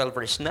chapter 12,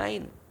 verse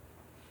 9.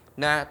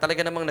 Na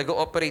talaga namang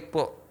nag-ooperate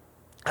po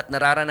at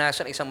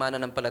nararanasan isang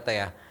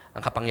mananampalataya ang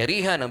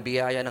kapangyarihan, ang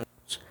biyaya ng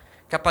Diyos.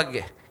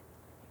 Kapag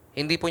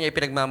hindi po niya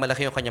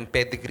ipinagmamalaki yung kanyang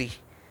pedigree,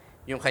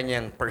 yung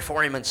kanyang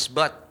performance,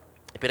 but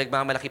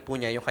ipinagmamalaki po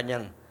niya yung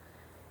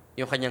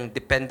kanyang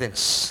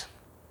dependence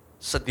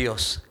sa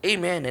Diyos.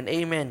 Amen and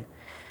amen.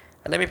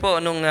 Alam niyo po,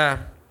 nung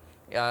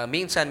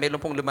minsan mayroon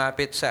pong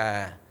lumapit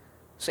sa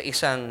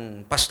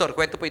isang pastor.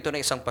 Kwento po ito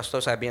ng isang pastor.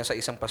 Sabi niya sa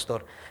isang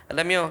pastor,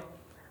 alam niyo,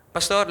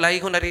 Pastor, lagi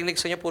ko narinig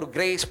sa inyo, puro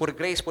grace, puro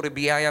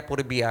biyaya,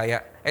 puro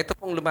biyaya. Ito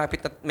pong lumapit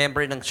na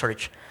member ng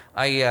church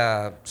ay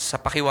sa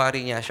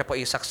pakiwari niya, siya po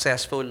ay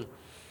successful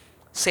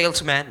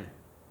salesman.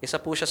 Isa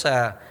po siya sa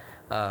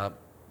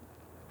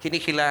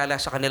kinikilala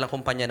sa kanilang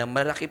kumpanya na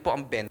malaki po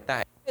ang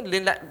benta.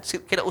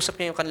 Kinausap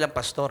niya yung kanilang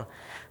pastor.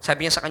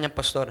 Sabi niya sa kanyang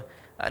pastor,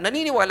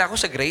 naniniwala ako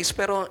sa grace,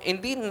 pero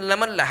hindi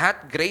naman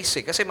lahat grace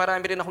eh. Kasi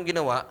marami rin akong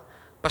ginawa,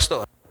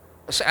 pastor,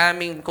 sa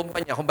aming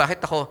kumpanya, kung bakit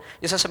ako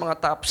isa sa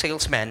mga top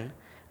salesman,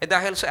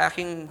 dahil sa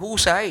aking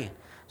husay.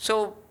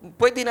 So,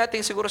 pwede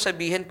natin siguro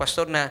sabihin,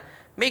 pastor, na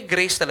may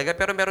grace talaga,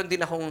 pero meron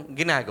din akong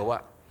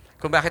ginagawa.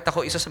 Kung bakit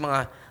ako isa sa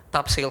mga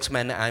top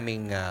salesman na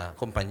aming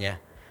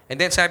kumpanya. And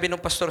then sabi ng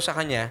pastor sa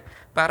kanya,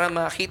 para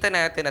makita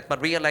natin at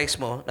ma-realize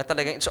mo na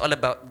talagang it's all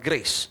about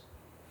grace.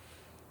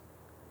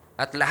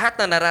 At lahat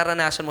na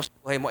nararanasan mo sa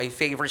buhay mo ay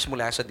favors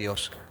mula sa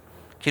Diyos.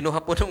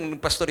 Kinuha po ng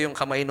pastor yung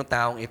kamay ng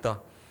taong ito.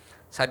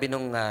 Sabi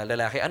nung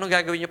lalaki, anong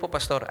gagawin niyo po,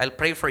 pastor? I'll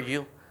pray for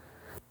you.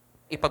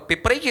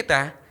 Ipagpipray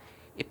kita,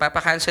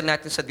 ipapakancel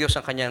natin sa Diyos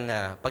ang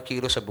kanyang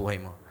pagkilos sa buhay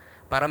mo.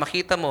 Para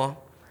makita mo,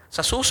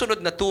 sa susunod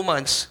na 2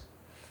 months,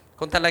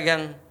 kung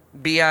talagang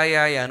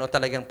biyaya yan o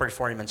talagang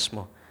performance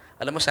mo.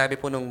 Alam mo, sabi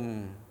po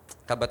nung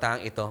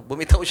kabataang ito,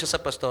 bumitaw siya sa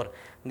pastor,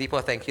 hindi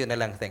po, thank you na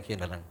lang, thank you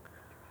na lang.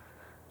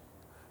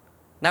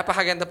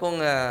 Napakaganda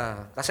pong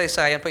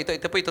kasaysayan po ito.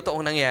 Ito po yung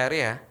totoong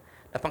nangyari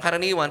na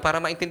pangkaraniwan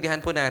para maintindihan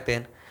po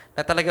natin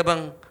na talaga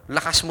bang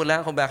lakas mo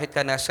lang kung bakit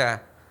ka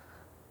nasa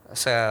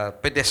sa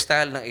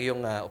pedestal ng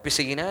iyong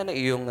opisina, ng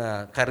iyong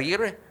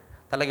career.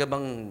 Talaga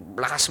bang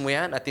lakas mo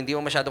yan at hindi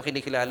mo masyadong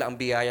kinikilala ang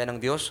biyaya ng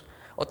Diyos?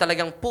 O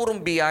talagang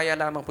purong biyaya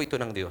lamang po ito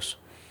ng Diyos?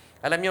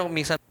 Alam niyo,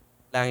 minsan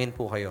langin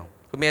po kayo.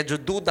 Kung medyo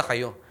duda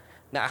kayo,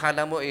 na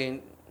akala mo,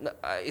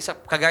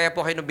 kagaya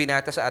po kayo ng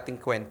binata sa ating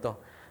kwento,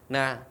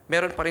 na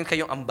meron pa rin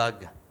kayong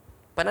ambag.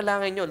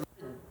 Panalangin nyo,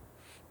 Lord,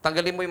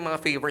 tanggalin mo yung mga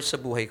favors sa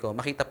buhay ko,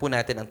 makita po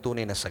natin ang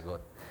tunay na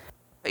sagot.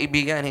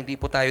 Kaibigan, hindi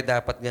po tayo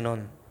dapat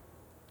ganon.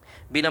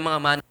 Bilang mga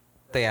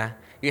mananampalataya,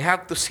 you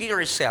have to see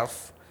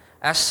yourself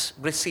as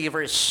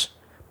receivers,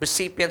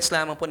 recipients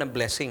lamang po ng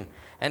blessing.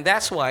 And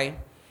that's why,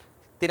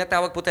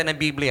 tinatawag po tayo ng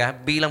Biblia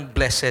bilang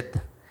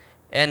blessed.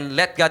 And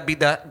let God be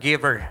the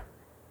giver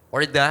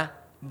or the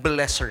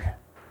blesser.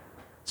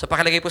 So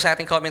pakilagay po sa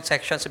ating comment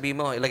section, sabi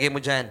mo, ilagay mo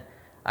dyan,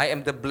 I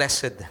am the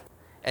blessed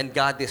and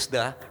God is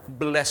the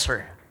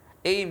blesser.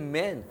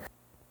 Amen.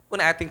 Kung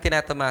ating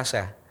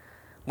tinatamasa,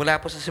 mula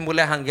po sa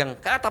simula hanggang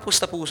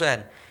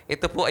katapos-tapusan,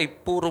 ito po ay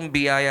purong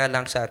biyaya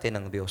lang sa atin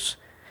ng Diyos.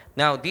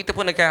 Now, dito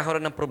po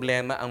nagkakaroon ng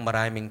problema ang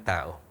maraming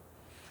tao.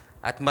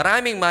 At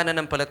maraming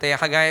mananampalataya,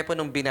 kagaya po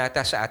nung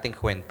binata sa ating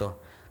kwento,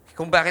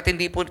 kung bakit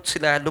hindi po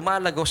sila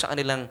lumalago sa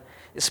kanilang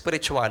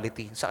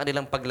spirituality, sa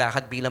kanilang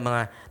paglakad bilang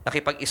mga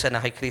nakipag-isa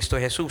na kay Kristo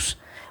Jesus.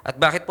 At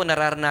bakit po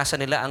nararanasan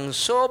nila ang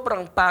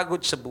sobrang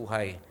pagod sa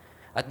buhay.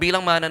 At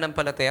bilang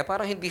mananampalataya,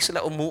 parang hindi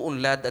sila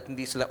umuunlad at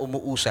hindi sila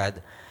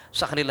umuusad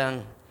sa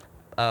kanilang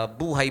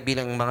buhay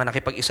bilang mga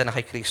nakipag-isa na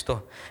kay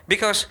Kristo.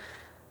 Because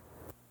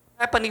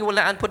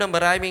paniwalaan po ng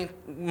maraming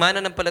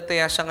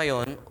mananampalataya sa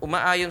ngayon,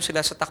 umaayon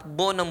sila sa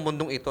takbo ng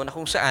mundong ito na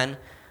kung saan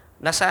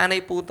nasanay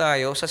po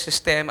tayo sa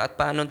sistema at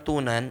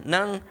panuntunan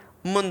ng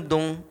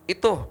mundong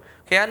ito.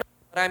 Kaya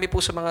marami po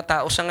sa mga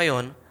tao sa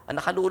ngayon ang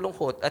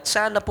nakalulungkot. At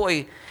sana po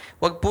ay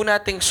wag po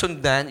nating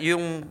sundan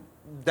yung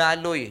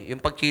daloy, yung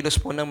pagkilos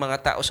po ng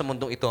mga tao sa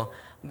mundong ito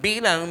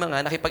bilang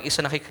mga nakipag-isa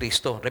na kay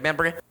Kristo.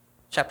 Remember,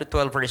 chapter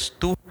 12, verse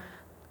 2,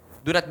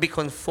 do not be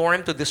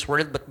conformed to this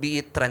world, but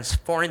be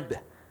transformed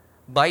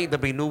by the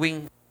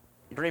renewing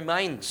your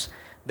minds,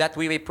 that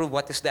we may prove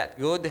what is that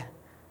good,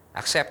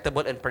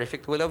 acceptable, and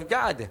perfect will of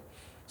God.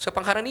 So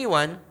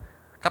pangkaraniwan,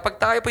 kapag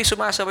tayo po'y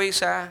sumasabay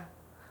sa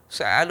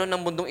alon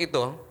ng mundong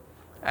ito,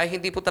 ay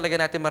hindi po talaga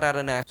natin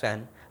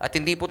mararanasan at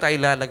hindi po tayo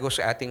lalago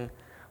sa ating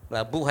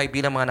buhay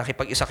bilang mga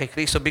nakipag-isa kay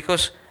Kristo.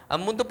 Because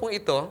ang mundo pong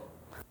ito,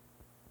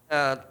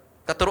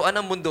 katuruan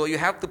ng mundo, you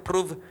have to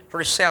prove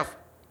yourself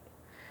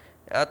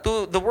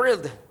to the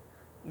world.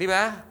 Di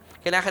ba?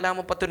 Kailangan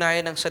mo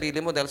patunayan ang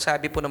sarili mo dahil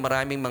sabi po ng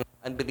maraming mga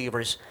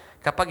unbelievers,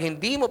 kapag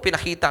hindi mo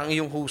pinakita ang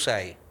iyong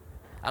husay,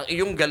 ang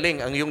iyong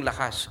galing, ang iyong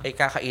lakas, ay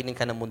kakainin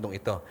ka ng mundong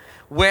ito.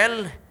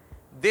 Well,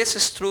 this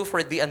is true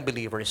for the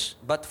unbelievers,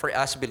 but for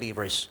us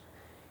believers,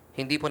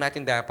 hindi po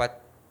natin dapat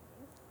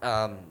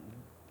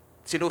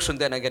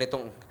sinusundan ang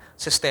ganitong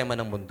sistema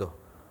ng mundo.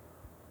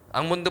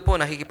 Ang mundo po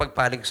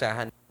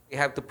nakikipagpaligsahan. They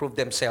have to prove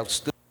themselves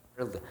to the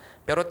world.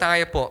 Pero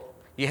tayo po,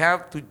 you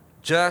have to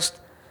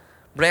just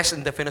rest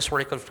in the finished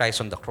work of Christ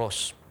on the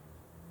cross.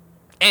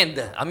 And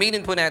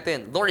aminin po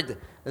natin, Lord,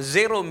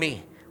 zero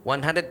me,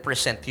 100%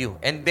 you.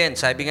 And then,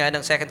 sabi nga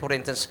ng 2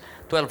 Corinthians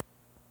 12,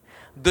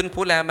 dun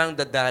po lamang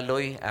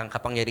dadaloy ang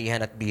kapangyarihan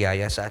at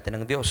biyaya sa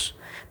atin ng Diyos.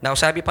 Now,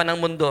 sabi pa ng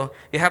mundo,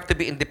 you have to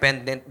be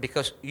independent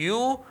because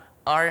you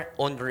are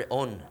on your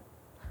own.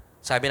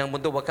 Sabi ng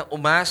mundo, huwag kang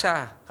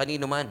umasa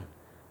kanino man.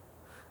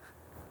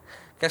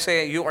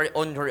 Kasi you are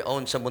on your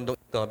own sa mundong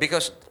ito.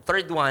 Because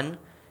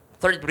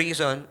third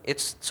reason,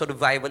 it's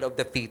survival of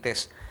the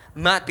fittest.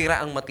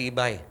 Matira ang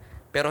matibay.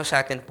 Pero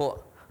sa atin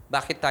po,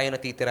 bakit tayo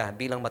natitira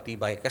bilang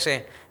matibay?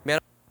 Kasi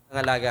meron ng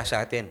alaga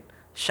sa atin,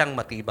 siyang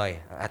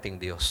matibay, ang ating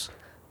Diyos.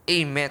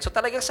 Amen. So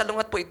talagang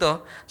salungat po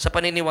ito sa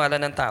paniniwala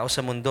ng tao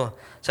sa mundo.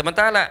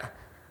 Samantala,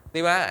 Di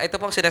ba? Ito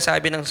pong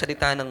sinasabi ng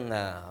salita ng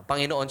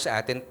Panginoon sa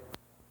atin,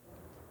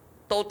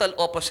 total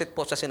opposite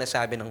po sa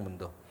sinasabi ng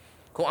mundo.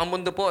 Kung ang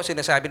mundo po,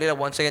 sinasabi nila,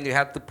 once again, you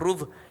have to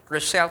prove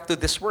yourself to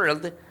this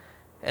world.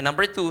 And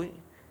number two,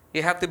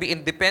 you have to be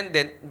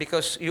independent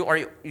because you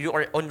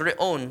are on your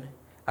own.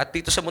 At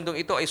dito sa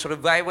mundong ito ay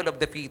survival of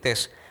the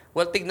fittest.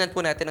 Well, tignan po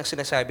natin ang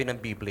sinasabi ng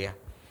Biblia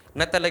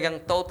na talagang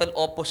total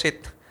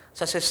opposite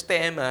sa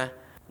sistema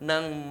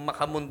ng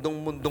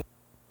makamundong-mundong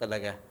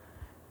talaga.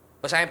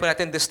 Basahin po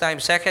natin this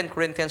time, 2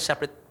 Corinthians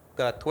chapter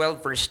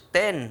 12, verse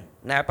 10.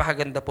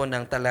 Napakaganda po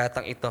ng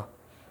talatang ito.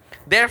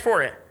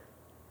 Therefore,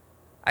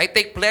 I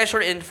take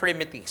pleasure in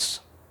infirmities,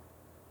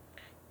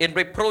 in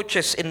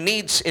reproaches, in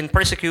needs, in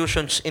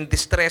persecutions, in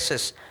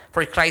distresses,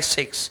 for Christ's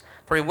sakes.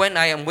 For when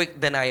I am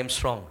weak, then I am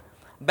strong.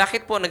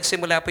 Bakit po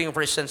nagsimula po yung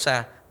verse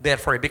sa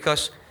therefore?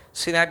 Because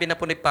sinabi na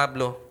po ni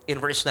Pablo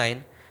in verse 9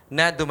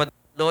 na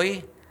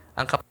dumadaloy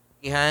ang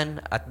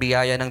kapangyarihan at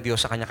biyaya ng Diyos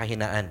sa kanyang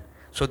kahinaan.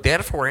 So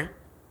therefore,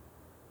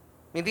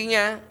 hindi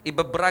niya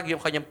ibabrag yung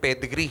kanyang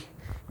pedigree,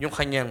 yung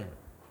kanyang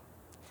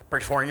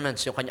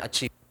performance, yung kanyang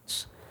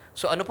achievements.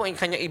 So ano po yung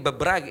kanyang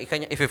ibabrag, yung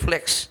kanyang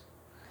i-flex?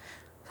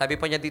 Sabi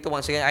pa niya dito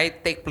once again, I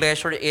take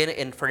pleasure in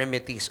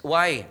infirmities.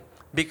 Why?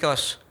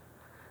 Because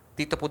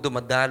dito po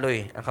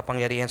dumadaloy ang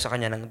kapangyarihan sa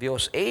kanya ng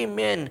Diyos.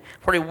 Amen.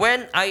 For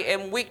when I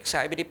am weak,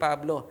 sabi ni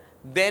Pablo,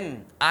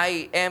 then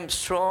I am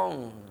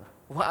strong.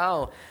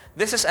 Wow.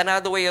 This is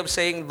another way of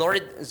saying,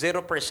 Lord,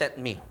 0%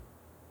 me.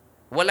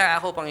 Wala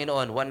ako,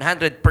 Panginoon.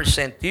 100%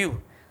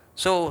 you.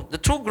 So, the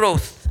true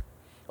growth,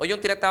 o yung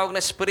tinatawag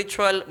na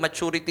spiritual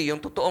maturity, yung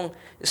totoong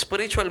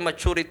spiritual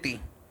maturity,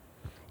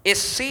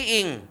 is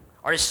seeing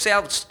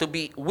ourselves to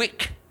be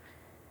weak,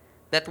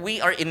 that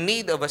we are in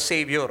need of a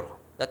Savior,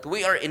 that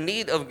we are in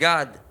need of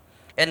God,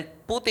 and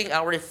putting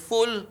our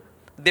full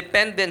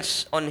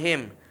dependence on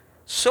Him,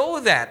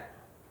 so that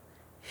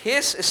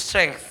His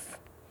strength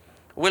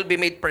will be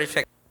made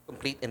perfect,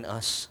 complete in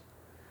us.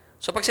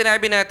 So pag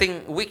sinabi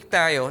nating weak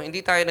tayo,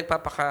 hindi tayo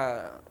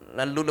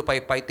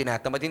nanlulupay-pay,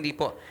 tinatamad. Hindi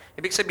po.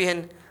 Ibig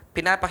sabihin,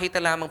 pinapakita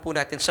lamang po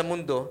natin sa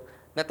mundo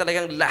na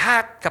talagang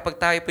lahat,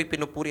 kapag tayo po'y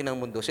pinupuri ng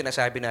mundo,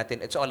 sinasabi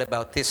natin, it's all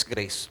about His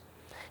grace.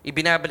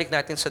 Ibinabalik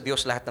natin sa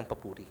Diyos lahat ng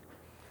papuri.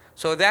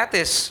 So that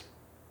is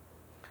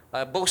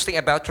boasting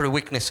about your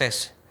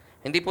weaknesses.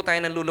 Hindi po tayo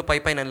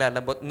nanlulupay-pay,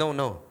 nanlalambot. No,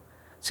 no.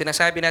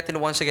 Sinasabi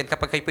natin once again,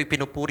 kapag kayo po'y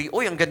pinupuri,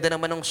 uy, ang ganda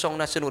naman ng song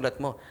na sinulat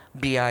mo.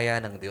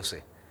 Biyaya ng Diyos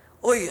eh.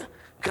 Uy,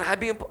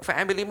 grabe yung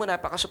family mo,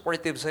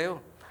 napaka-supportive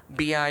sa'yo.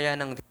 Biyaya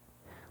ng Diyos.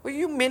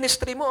 Uy, yung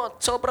ministry mo,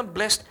 sobrang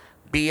blessed.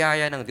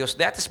 Biyaya ng Diyos.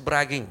 That is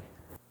bragging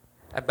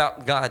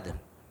about God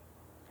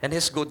and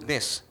His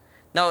goodness.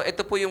 Now,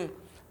 ito po yung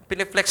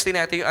piniflex din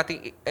natin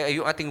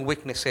yung ating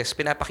weaknesses.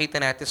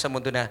 Pinapakita natin sa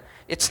mundo na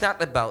it's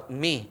not about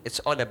me, it's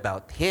all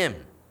about Him.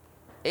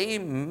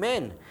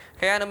 Amen.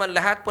 Kaya naman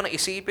lahat po ng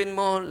isipin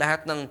mo,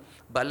 lahat ng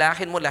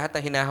balakin mo, lahat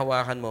ng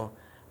hinahawakan mo,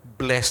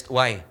 blessed.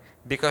 Why?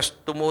 Because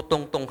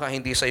tumutungtong ka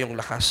hindi sa iyong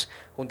lakas,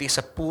 kundi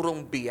sa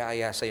purong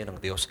biyaya sa iyo ng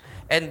Diyos.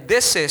 And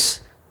this is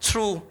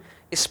true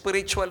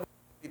spiritual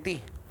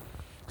maturity.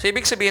 So,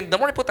 ibig sabihin, the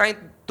more po tayong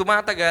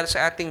tumatagal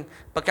sa ating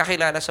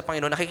pagkakilala sa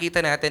Panginoon,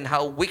 nakikita natin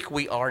how weak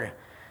we are.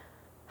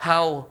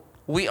 How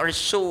we are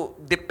so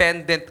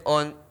dependent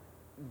on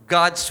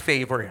God's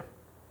favor.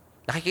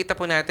 Nakikita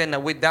po natin na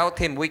without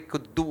Him, we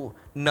could do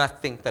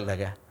nothing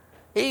talaga.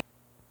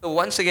 So,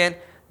 once again,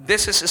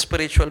 this is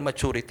spiritual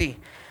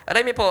maturity.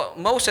 Alam niyo po,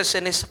 Moses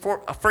in his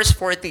first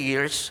 40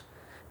 years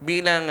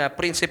bilang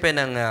prinsipe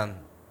ng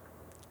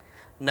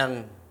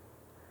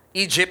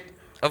Egypt,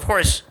 of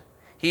course,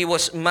 he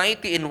was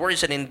mighty in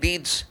words and in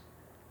deeds.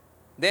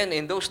 Then,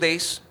 in those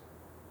days,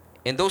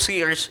 in those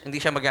years, hindi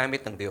siya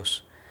magamit ng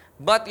Diyos.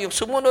 But yung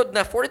sumunod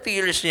na 40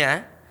 years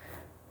niya,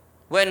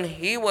 when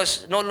he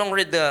was no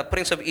longer the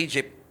prince of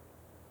Egypt,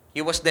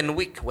 he was then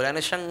weak. Wala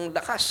na siyang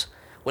lakas.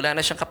 Wala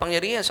na siyang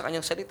kapangyarihan sa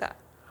kanyang salita.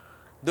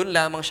 Doon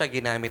lamang siya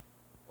ginamit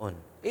on.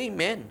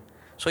 Amen.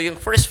 So yung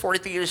first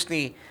 40 years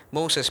ni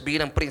Moses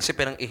bilang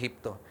prinsipe ng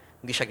Ehipto,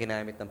 hindi siya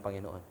ginamit ng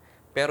Panginoon.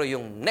 Pero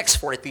yung next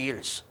 40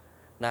 years,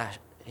 na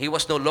he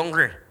was no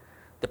longer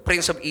the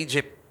prince of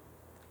Egypt,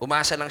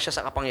 umasa lang siya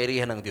sa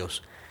kapangyarihan ng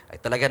Diyos, ay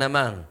talaga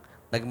namang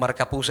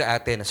nagmarka po sa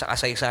atin sa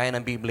kasaysayan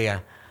ng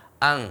Biblia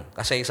ang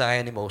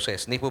kasaysayan ni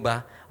Moses. Hindi po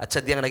ba? At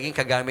sadyang naging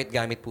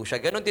kagamit-gamit po siya.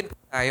 Ganon din po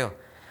tayo.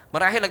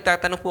 Marahil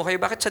nagtatanong po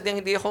kayo, bakit sadyang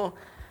hindi ako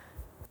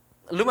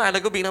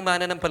lumalago bilang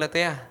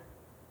mananampalataya?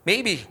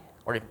 Maybe.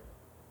 Or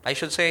I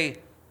should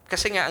say,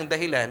 kasi nga ang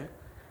dahilan,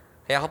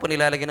 kaya ako po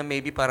nilalagyan ng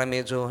maybe para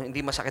medyo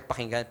hindi masakit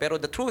pakinggan. Pero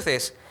the truth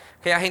is,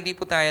 kaya hindi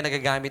po tayo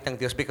nagagamit ng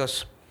Diyos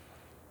because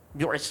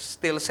you are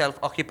still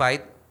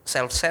self-occupied,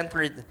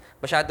 self-centered.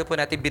 Masyado po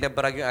natin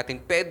binabarag yung ating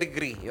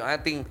pedigree, yung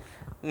ating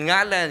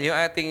ngalan, yung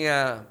ating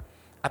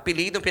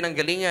apelidong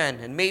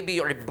pinanggalingan. And maybe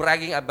you're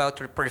bragging about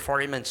your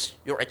performance,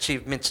 your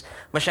achievements.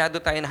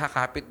 Masyado tayo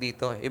nakakapit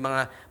dito. Yung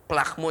mga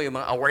plaque mo, yung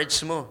mga awards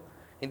mo.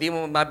 Hindi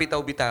mo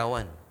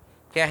mabitaw-bitawan.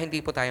 Kaya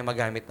hindi po tayo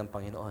magamit ng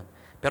Panginoon.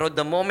 Pero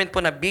the moment po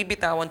na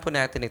bibitawan po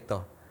natin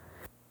ito,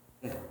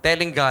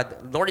 telling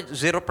God, Lord,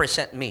 0%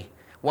 me.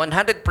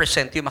 100%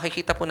 yung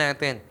makikita po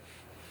natin,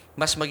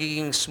 mas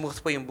magiging smooth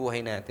po yung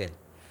buhay natin.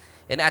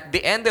 And at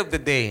the end of the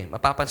day,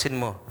 mapapansin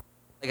mo,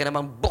 talaga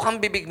namang bukang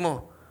bibig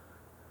mo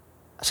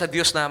sa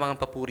Diyos na mga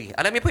papuri.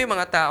 Alam niyo po yung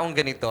mga taong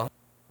ganito,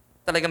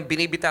 talagang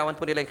binibitawan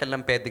po nila yung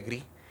kanilang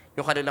pedigree,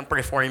 yung kanilang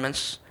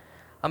performance.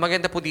 Ang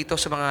maganda po dito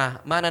sa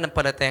mga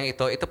mananampalatayang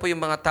ito po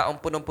yung mga taong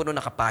punong-puno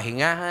ng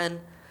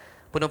kapahingahan,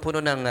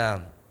 punong-puno ng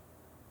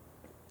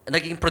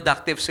naging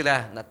productive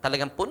sila, na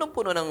talagang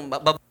punong-puno ng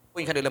mababago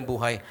yung kanilang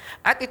buhay.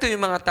 At ito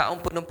yung mga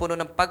taong punong-puno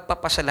ng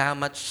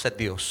pagpapasalamat sa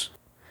Diyos.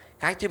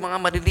 Kahit yung mga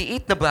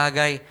maliliit na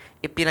bagay,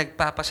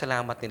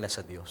 ipinagpapasalamat nila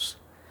sa Diyos.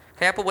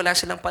 Kaya po wala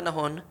silang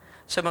panahon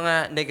sa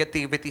mga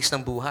negativities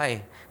ng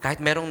buhay.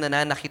 Kahit merong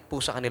nananakit po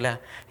sa kanila,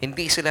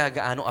 hindi sila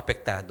gaano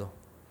apektado.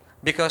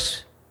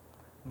 Because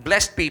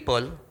blessed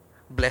people,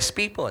 blessed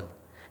people.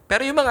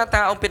 Pero yung mga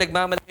taong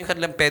pinagmamalaki yung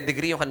kanilang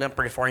pedigree, yung kanilang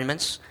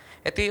performance,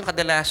 ito yung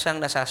kadalasang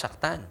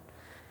nasasaktan.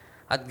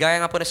 At gaya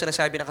nga po na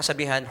sinasabi ng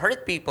kasabihan,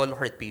 hurt people,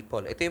 hurt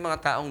people. Ito yung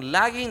mga taong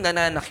laging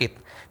nananakit.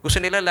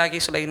 Gusto nila lagi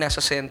sila yung nasa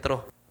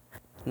sentro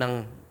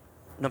ng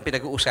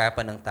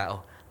pinag-uusapan ng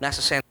tao. Nasa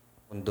sentro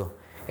ng mundo.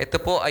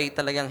 Ito po ay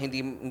talagang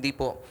hindi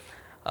po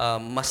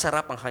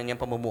masarap ang kanyang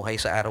pamumuhay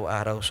sa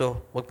araw-araw. So,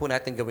 wag po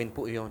natin gawin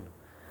po iyon.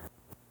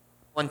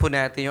 Huwag po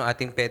natin yung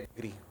ating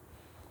pedigree.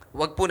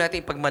 Huwag po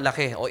natin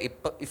ipagmalaki o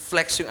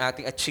i-flex yung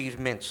ating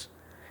achievements.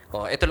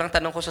 O, ito lang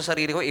tanong ko sa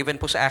sarili ko, even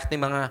po sa aking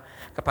mga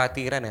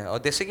kapatiran.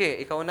 O,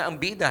 sige, ikaw na ang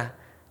bida.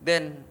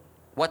 Then,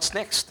 what's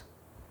next?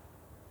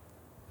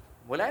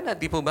 Wala na,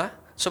 di po ba?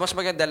 So, mas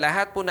maganda,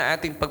 lahat po na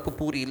ating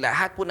pagpupuri,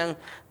 lahat po ng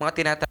mga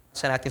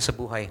tinataasa natin sa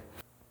buhay,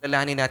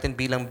 lalahanin natin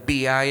bilang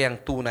biyayang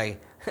tunay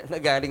na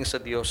galing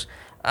sa Diyos.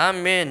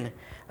 Amen.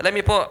 Alam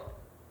niyo po,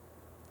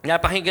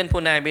 napakinggan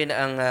po namin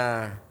ang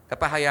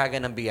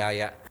kapahayagan ng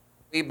biyaya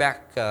way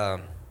back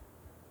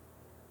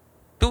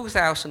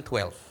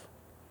 2012.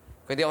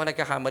 Kung hindi ako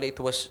nagkakamali, it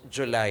was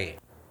July.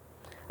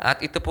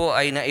 At ito po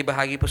ay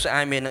naibahagi po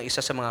sa amin ng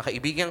isa sa mga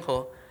kaibigan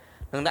ko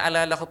nang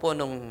naalala ko po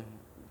nung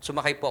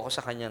sumakay po ako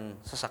sa kanyang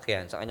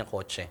sasakyan, sa kanyang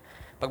kotse.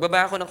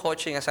 Pagbaba ko ng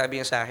kotse, sabi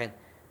niya sa akin,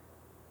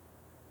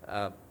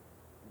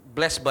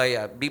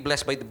 be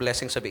blessed by the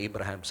blessings of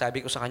Abraham. Sabi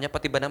ko sa kanya,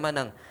 pati ba naman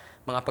ang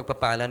mga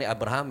pagpapala ni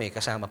Abraham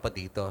kasama pa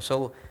dito.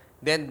 So,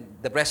 then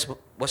the rest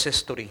was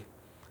history.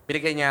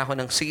 Binigay niya ako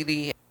ng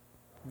CD,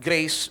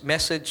 grace,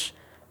 message,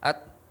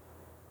 at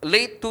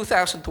late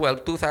 2012,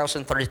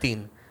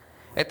 2013,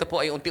 ito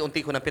po ay unti-unti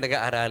ko na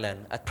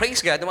pinag-aaralan. At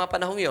praise God, noong mga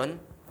panahong yon,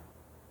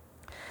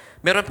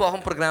 meron po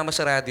akong programa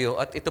sa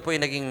radyo at ito po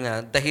yung naging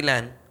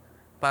dahilan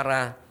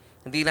para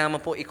hindi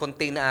naman po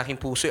i-contain na aking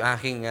puso,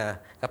 aking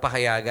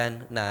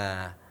kapahayagan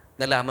na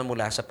nalaman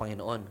mula sa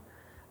Panginoon.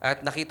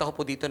 At nakita ko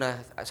po dito na,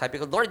 sabi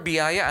ko, Lord,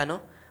 biyaya,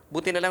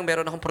 buti na lang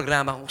meron akong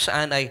programa kung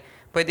saan ay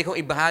pwede kong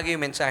ibahagi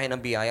yung mensahe ng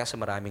biyaya sa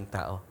maraming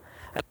tao.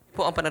 At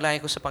po ang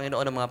panalangin ko sa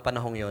Panginoon ng mga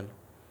panahong yon.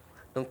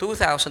 Noong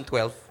 2012,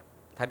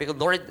 sabi ko,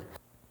 Lord,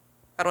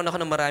 karoon ako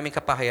ng maraming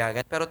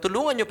kapahayagan, pero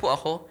tulungan niyo po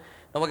ako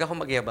na huwag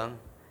akong magyabang.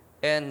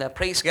 And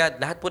praise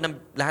God, lahat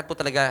po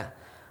talaga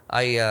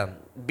ay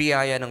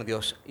biyaya ng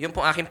Diyos. Yun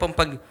po aking pong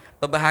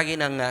pagbabahagi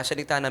ng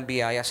salita ng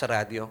biyaya sa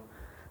radyo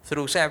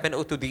through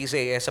 702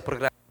 DZS sa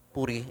programa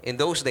Puri. In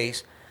those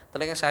days,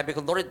 talagang sabi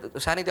ko, Lord,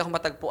 sana hindi ako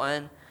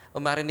matagpuan o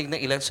marinig ng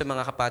ilan sa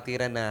mga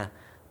kapatiran na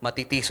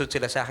matitisod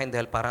sila sa akin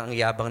dahil parang ang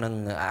yabang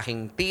ng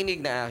aking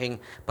tinig, na aking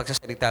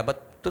pagsasalita.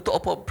 But totoo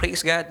po, praise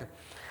God.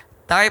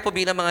 Tayo po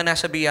bilang mga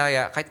nasa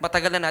biyaya, kahit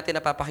matagal na natin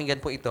napapakinggan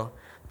po ito,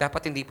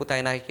 dapat hindi po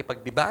tayo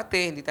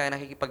nakikipagdebate, hindi tayo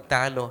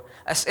nakikipagtalo.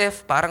 As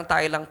if parang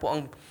tayo lang po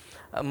ang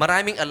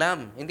maraming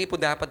alam. Hindi po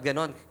dapat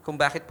ganon. Kung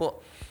bakit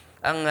po,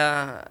 ang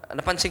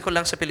napansin ko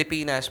lang sa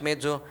Pilipinas,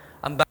 medyo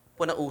ang bago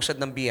po ng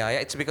usad ng biyaya.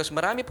 It's because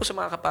marami po sa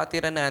mga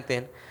kapatiran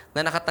natin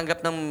na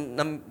nakatanggap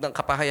ng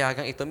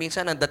kapahayagang ito.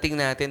 Minsan, ang dating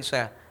natin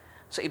sa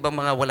ibang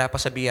mga wala pa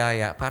sa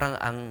biyaya, parang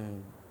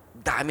ang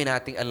dami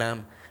nating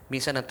alam.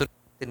 Minsan, ang tuloy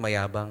natin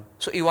mayabang.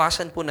 So,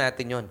 iwasan po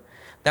natin yon.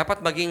 Dapat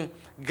maging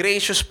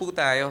gracious po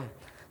tayo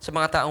sa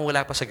mga taong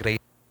wala pa sa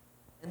grace.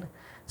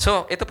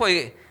 So, ito po,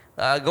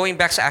 going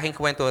back sa aking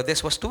kwento,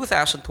 this was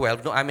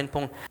 2012, no amin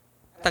pong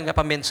tanggap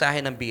ang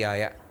mensahe ng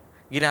biyaya.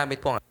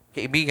 Ginamit po ang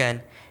kaibigan.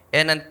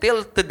 And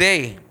until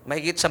today,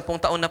 mahigit 10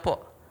 taon na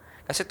po.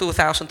 Kasi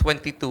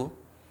 2022,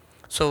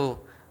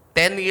 so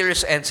 10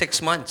 years and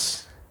 6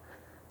 months.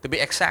 To be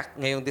exact,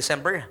 ngayong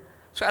December.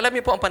 So alam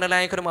niyo po, ang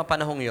panalangin ko ng mga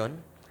panahong yon,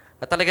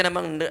 na talaga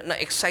namang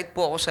na-excite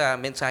po ako sa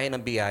mensahe ng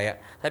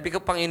biyaya. Sabi ko,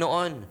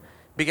 Panginoon,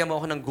 bigyan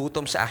mo ako ng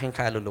gutom sa aking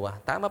kaluluwa.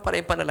 Tama pa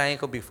rin panalangin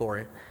ko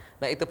before,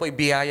 na ito po ay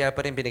biyaya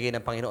pa rin binigay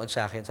ng Panginoon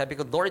sa akin. Sabi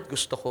ko, Lord,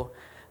 gusto ko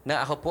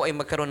na ako po ay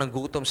magkaroon ng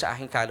gutom sa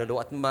aking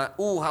kaluluwa at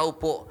mauhaw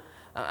po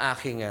ang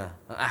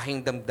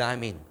aking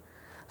damdamin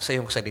sa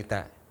iyong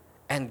salita.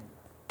 And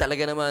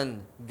talaga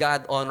naman,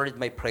 God honored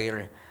my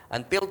prayer.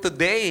 Until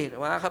today,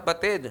 mga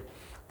kapatid,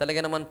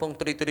 talaga naman pong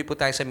tuloy-tuloy po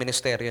tayo sa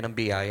ministeryo ng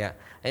biyaya.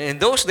 And in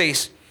those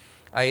days,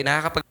 ay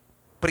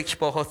nakakapag-preach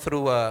po ako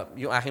through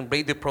yung aking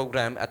radio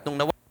program. At nung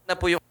nawala na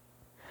po yung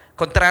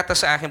kontrata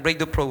sa aking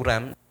radio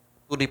program,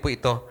 tuloy po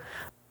ito.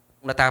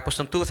 natapos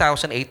ng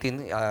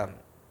 2018,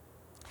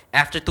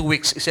 after 2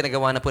 weeks,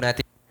 isinagawa na po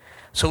natin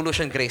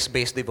Solution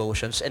Grace-Based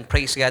Devotions, and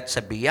praise God,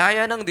 sa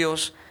biyaya ng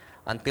Diyos,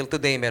 until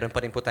today, meron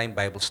pa rin po tayong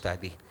Bible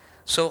study.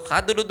 So,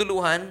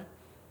 kaduluduluhan,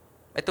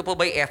 ito po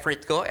ba'y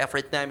effort ko?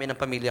 Effort namin ng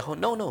pamilya ko?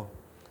 No, no.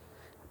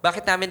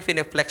 Bakit namin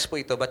fine-flex po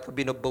ito? Ba't ko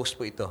binoboast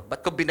po ito?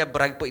 Ba't ko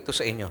binabrag po ito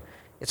sa inyo?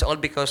 It's all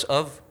because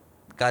of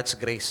God's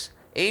grace.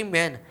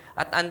 Amen.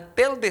 At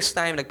until this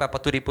time,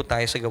 nagpapatuloy po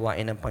tayo sa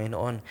gawain ng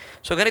Panginoon.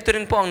 So ganito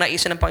rin po ang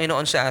naisin ng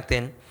Panginoon sa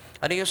atin.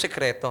 Ano yung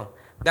sekreto?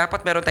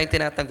 Dapat meron tayong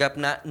tinatanggap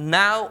na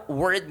now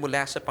word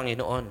mula sa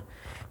Panginoon.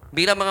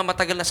 Bilang mga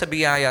matagal na sa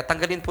biyaya,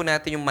 tanggalin po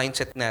natin yung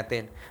mindset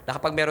natin na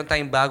kapag meron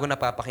tayong bago na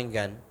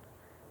papakinggan,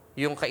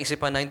 yung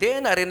kaisipan na, hindi,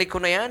 narinig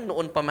ko na yan,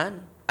 noon pa man.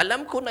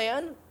 Alam ko na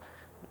yan.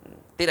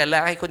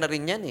 Tilalaki ko na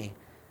rin yan eh.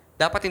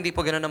 Dapat hindi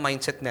po ganun ang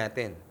mindset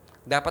natin.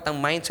 Dapat ang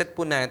mindset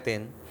po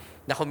natin,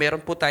 na kung meron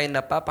po tayong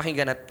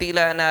napapakinggan at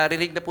tila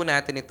narinig na po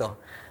natin ito,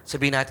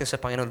 sabihin natin sa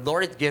Panginoon,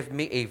 Lord, give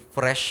me a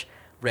fresh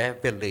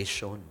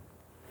revelation.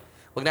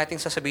 Huwag natin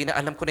sasabihin na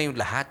alam ko na yung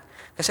lahat.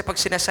 Kasi pag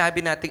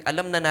sinasabi natin,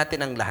 alam na natin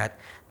ang lahat,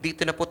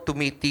 dito na po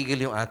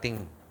tumitigil yung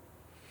ating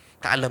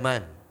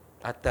kaalaman.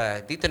 At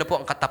dito na po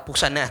ang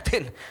katapusan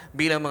natin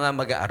bilang mga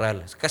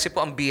mag-aaral. Kasi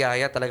po ang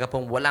biyaya talaga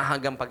pong walang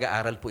hanggang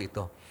pag-aaral po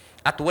ito.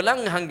 At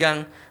walang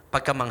hanggang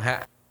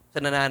pagkamangha sa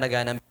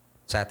nananaganang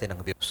sa atin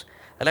ng Diyos.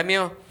 Alam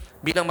niyo,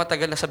 bilang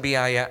matagal na sa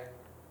biyaya,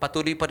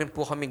 patuloy pa rin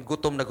po kaming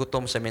gutom na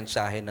gutom sa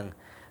mensahe ng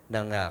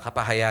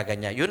kapahayagan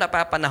niya. Yun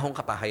napapanahong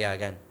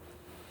kapahayagan.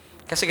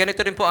 Kasi ganito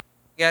rin po ang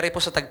nangyari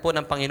po sa tagpo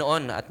ng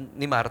Panginoon at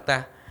ni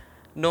Marta.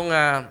 Nung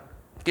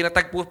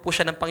tinatagpo po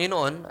siya ng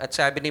Panginoon at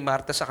sabi ni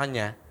Marta sa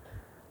kanya,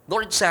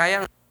 Lord,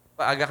 sayang,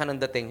 paaga ka ng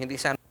dating, hindi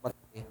sana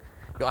matay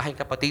yung aking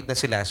kapatid na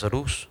si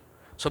Lazarus.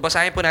 So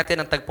basahin po natin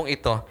ang tagpong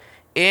ito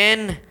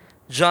in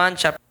John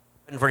chapter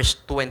 7, verse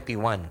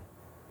 21.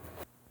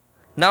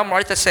 Now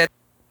Martha said to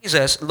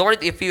Jesus,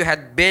 Lord, if you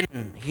had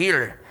been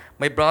here,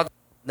 my brother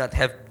would not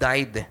have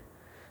died.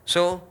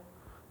 So,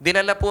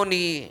 dinala po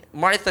ni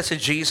Martha si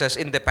Jesus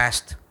in the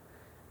past.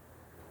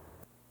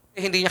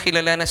 Hindi niya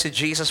kilala na si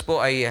Jesus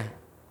po ay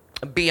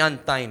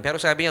beyond time. Pero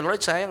sabi niya,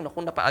 Lord, sayang,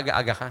 kung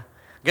napaaga-aga ka.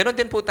 Ganon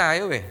din po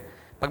tayo eh.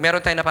 Pag meron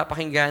tayong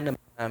napapakinggan ng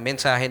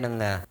mensahe ng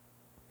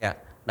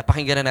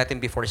napakinggan na natin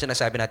before,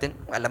 sinasabi natin,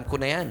 alam ko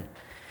na yan.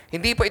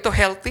 Hindi po ito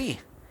healthy.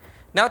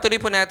 Now, tuloy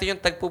po natin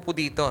yung tagpo po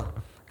dito.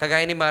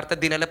 Kagaya ni Martha,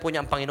 dinala po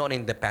niya ang Panginoon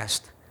in the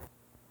past.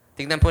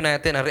 Tingnan po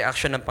natin ang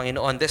reaction ng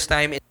Panginoon. This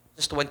time, in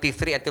verses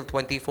 23 until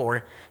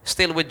 24,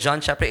 still with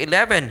John chapter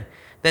 11.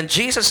 Then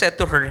Jesus said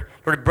to her,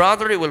 your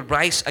brother will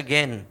rise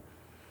again.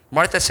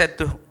 Martha said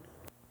to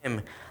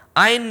him,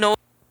 I know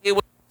he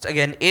will rise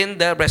again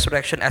in the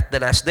resurrection at the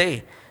last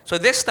day.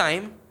 So this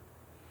time,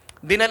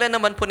 dinala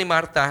naman po ni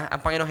Martha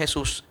ang Panginoong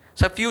Jesus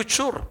sa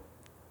future.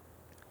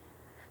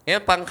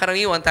 Ngayon,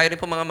 pangkaraniwan, tayo rin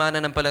po mga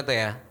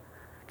mananampalataya,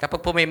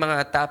 kapag po may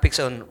mga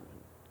topics on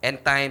end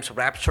times,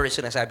 rapture,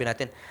 sinasabi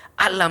natin,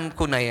 alam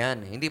ko na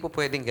yan. Hindi po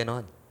pwedeng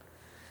ganon.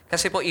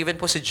 Kasi po, even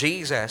po si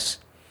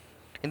Jesus,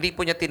 hindi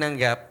po niya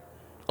tinanggap,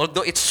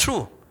 although it's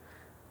true,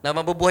 na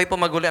mabubuhay po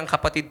maguli ang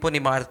kapatid po ni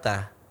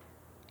Martha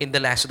in the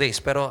last days.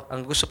 Pero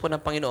ang gusto po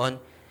ng Panginoon,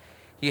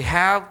 you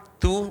have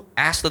to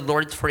ask the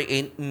Lord for a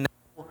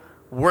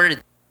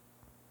word.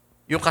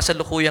 Yung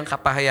kasalukuyang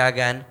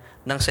kapahayagan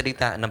ng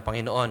salita ng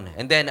Panginoon.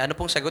 And then, ano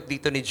pong sagot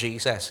dito ni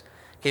Jesus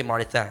kay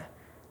Martha?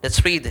 Let's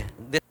read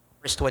this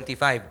verse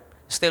 25.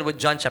 Still with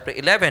John chapter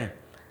 11.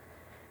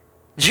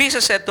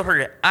 Jesus said to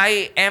her,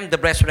 I am the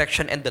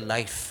resurrection and the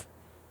life.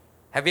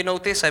 Have you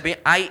noticed? Sabi,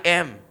 I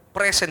am.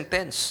 Present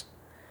tense.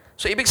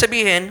 So, ibig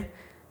sabihin,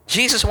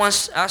 Jesus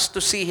wants us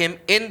to see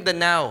Him in the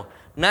now.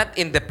 Not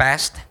in the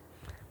past,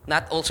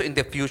 not also in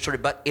the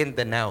future, but in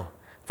the now.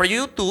 For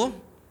you to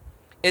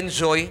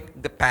enjoy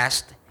the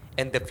past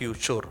and the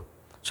future.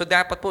 So,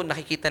 dapat po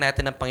nakikita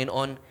natin ang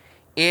Panginoon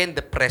in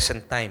the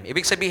present time.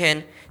 Ibig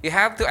sabihin, you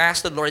have to ask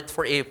the Lord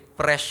for a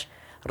fresh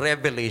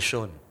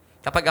revelation.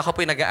 Kapag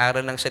ako po'y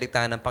nag-aaral ng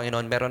salita ng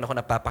Panginoon, meron ako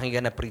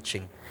napapakinggan na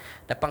preaching,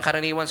 na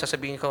pangkaraniwan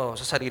sasabihin ko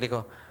sa sarili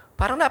ko,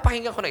 parang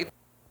napakinggan ko na ito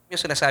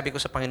yung sinasabi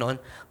ko sa Panginoon,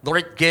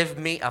 Lord, give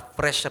me a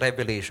fresh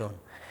revelation.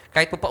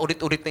 Kahit po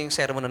paulit-ulit na yung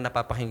sermon na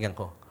napapakinggan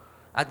ko.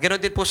 At ganoon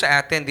din po sa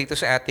atin, dito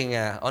sa ating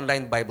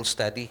online Bible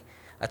study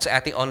at sa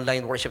ating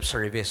online worship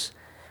service.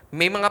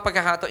 May mga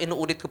pagkakataon,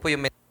 inuulit ko po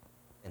yung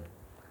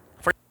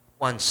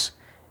once.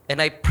 And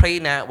I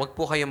pray na wag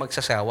po kayo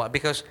magsasawa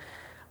because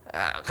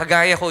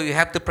kagaya ko, you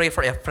have to pray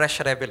for a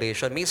fresh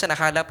revelation. Minsan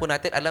nakala po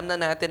natin, alam na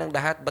natin ang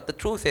lahat, but the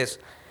truth is,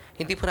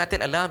 hindi po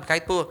natin alam.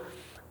 Kahit po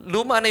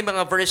luma na yung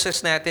mga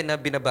verses natin na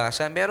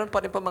binabasa, meron pa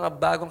rin po mga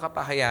bagong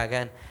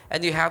kapahayagan. And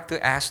you have to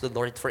ask the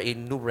Lord for a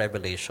new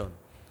revelation.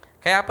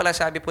 Kaya pala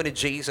sabi po ni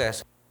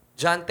Jesus,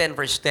 John 10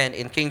 verse 10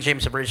 in King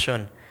James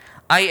Version,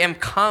 I am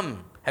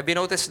come. Have you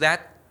noticed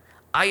that?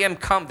 I am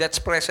come.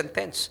 That's present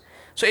tense.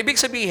 So ibig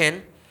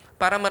sabihin,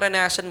 para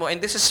maranasan mo, and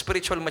this is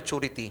spiritual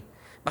maturity,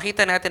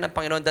 makita natin ang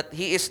Panginoon that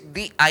He is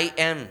the I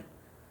am,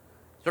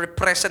 your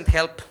present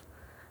help.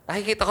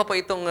 Nakikita ko po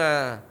itong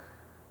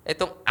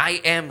Itong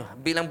I am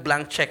bilang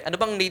blank check. Ano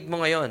bang need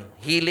mo ngayon?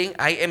 Healing?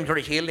 I am your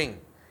healing.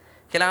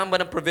 Kailangan ba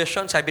ng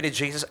provision? Sabi ni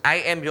Jesus,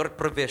 I am your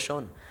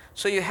provision.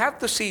 So you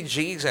have to see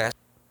Jesus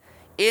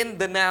in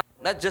the now,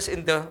 not just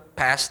in the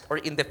past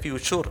or in the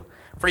future.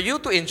 For you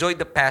to enjoy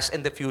the past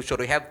and the future,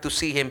 you have to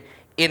see Him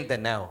in the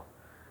now.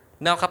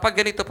 Now, kapag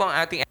ganito po ang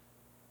ating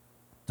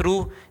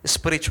true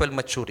spiritual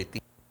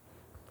maturity.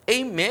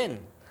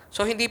 Amen.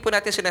 So, hindi po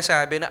natin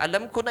sinasabi na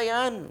alam ko na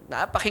yan,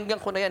 napakinggan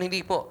ko na yan.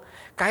 Hindi po.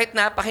 Kahit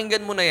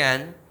napakinggan mo na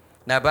yan,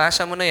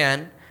 nabasa mo na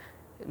yan,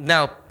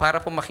 now, para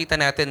po makita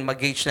natin,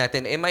 mag-gauge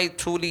natin, am I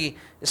truly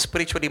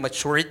spiritually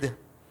matured?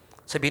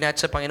 Sabihin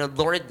natin sa Panginoon,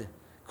 Lord,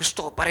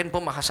 gusto ko pa rin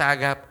po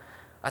makasagap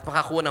at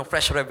makakuha ng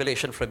fresh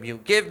revelation from you.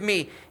 Give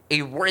me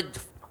a word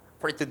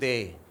for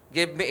today.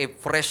 Give me a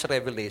fresh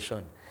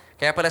revelation.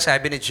 Kaya pala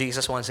sabi ni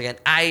Jesus once again,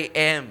 I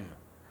am.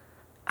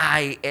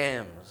 I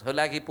am. So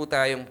lagi po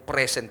tayong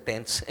present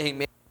tense.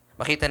 Amen.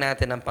 Makita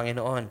natin ang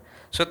Panginoon.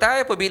 So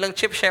tayo po bilang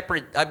chief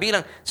shepherd,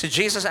 bilang si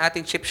Jesus ang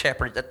ating chief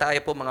shepherd at tayo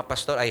po mga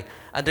pastor ay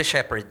under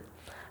shepherd.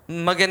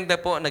 Maganda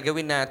po na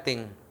gawin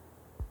nating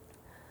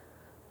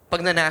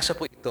pagnanasa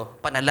po ito,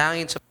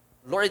 panalangin sa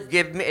Lord,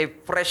 give me a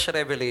fresh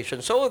revelation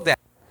so that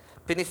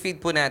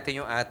pinifeed po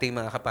natin yung ating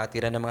mga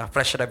kapatiran ng mga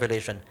fresh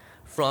revelation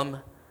from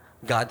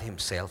God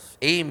Himself.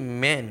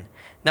 Amen.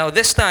 Now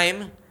this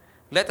time,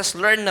 let us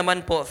learn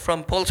naman po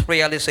from Paul's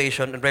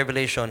realization and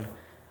revelation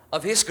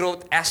of his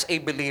growth as a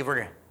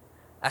believer,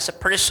 as a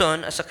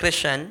person, as a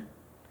Christian,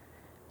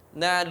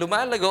 na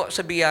lumalago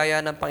sa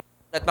biyaya ng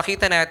Panginoon. At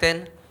makita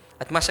natin,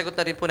 at masagot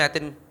na rin po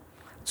natin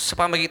sa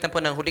pamagitan po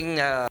ng huling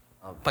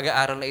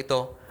pag-aaral na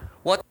ito,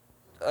 what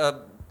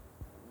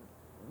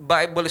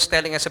Bible is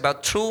telling us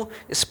about true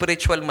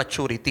spiritual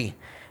maturity.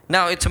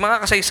 Now, it's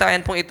mga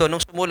kasaysayan pong ito,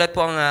 nung sumulat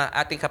po ang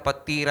ating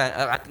kapatid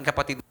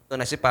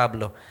na si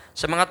Pablo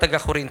sa mga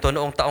taga-Korinto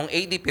noong taong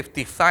AD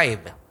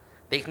 55.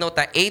 Take note,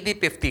 AD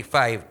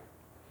 55.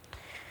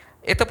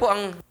 Ito po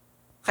ang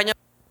kanyang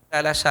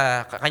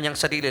sa kanyang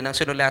sarili nang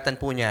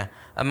sinulatan po niya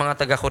ang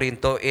mga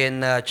taga-Korinto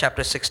in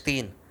chapter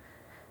 15,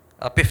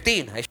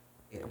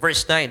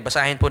 verse 9.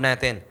 Basahin po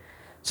natin.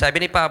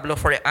 Sabi ni Pablo,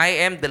 "For I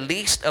am the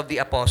least of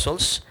the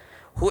apostles,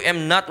 who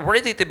am not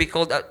worthy to be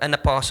called an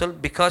apostle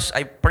because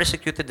I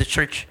persecuted the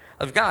church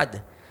of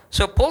God."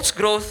 So Paul's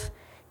growth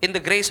in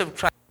the grace of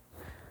Christ,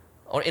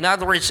 or in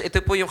other words,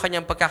 ito po yung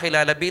kanyang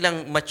pagkakilala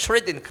bilang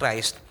matured in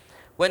Christ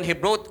when he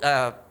wrote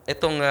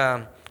itong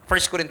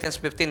 1 Corinthians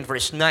 15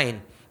 verse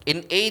 9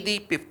 in AD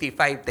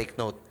 55, take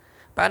note.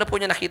 Paano po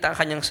niya nakita ang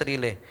kanyang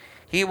sarili?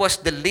 He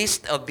was the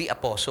least of the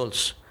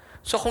apostles.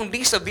 So kung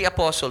least of the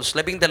apostles,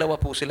 12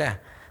 po sila.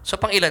 So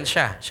pang ilan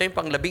siya? Siya yung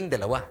pang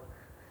 12.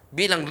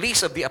 Bilang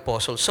least of the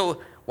apostles.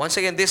 So once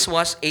again, this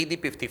was AD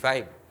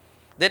 55.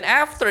 Then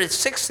after 6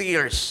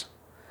 years,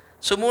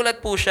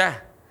 sumulat po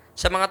siya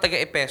sa mga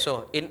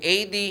taga-Epeso in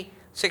AD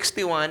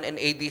 61 and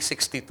AD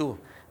 62.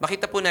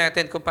 Makita po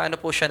natin kung paano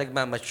po siya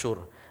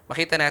nagmamature.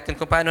 Makita natin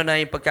kung paano na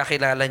yung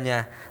pagkakilala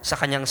niya sa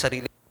kanyang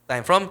sarili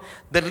time. From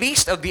the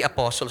least of the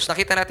apostles,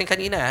 nakita natin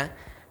kanina,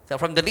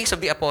 from the least of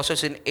the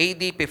apostles in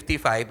AD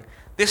 55,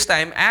 this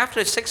time,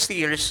 after 6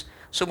 years,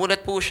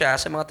 sumulat po siya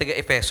sa mga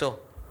taga-Efeso.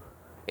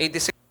 AD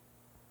 6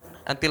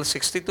 until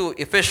 62,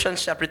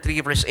 Ephesians chapter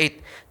 3, verse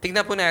 8.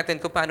 Tingnan po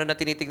natin kung paano na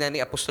tinitingnan ni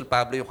Apostol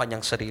Pablo yung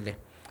kanyang sarili.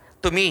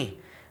 To me,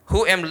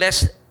 who am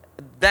less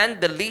than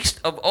the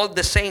least of all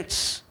the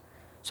saints.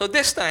 So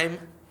this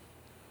time,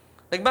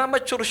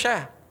 nagmamature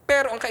siya.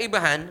 Pero ang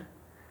kaibahan,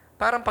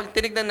 parang pag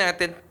tinignan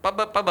natin,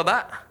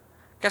 pababa.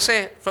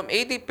 Kasi from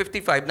AD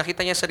 55,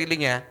 nakita niya sarili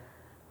niya,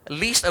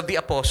 least of the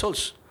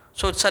apostles.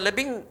 So sa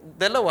 12,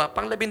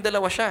 pang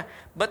 12 siya.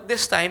 But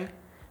this time,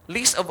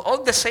 least of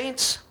all the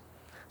saints.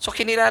 So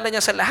kinilala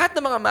niya sa lahat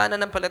ng mga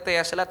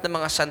mananampalataya, sa lahat ng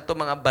mga santo,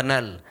 mga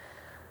banal,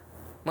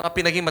 mga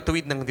pinaging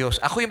matuwid ng Diyos.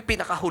 Ako yung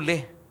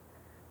pinakahuli.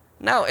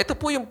 Now, ito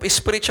po yung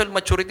spiritual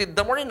maturity.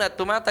 The more na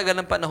tumatagal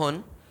ng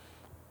panahon,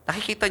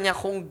 nakikita niya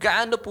kung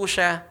gaano po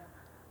siya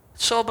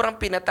sobrang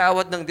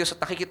pinatawad ng Diyos at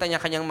nakikita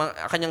niya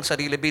kanyang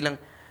sarili bilang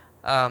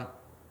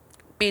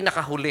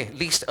pinakahuli,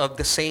 least of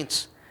the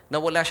saints, na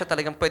wala siya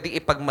talagang pwedeng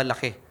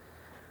ipagmalaki.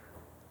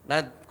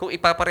 Na kung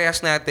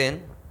ipaparehas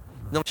natin,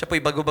 nung siya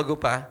po'y bago-bago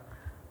pa,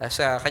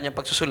 sa kanyang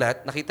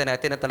pagsusulat, nakita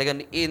natin na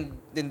talagang in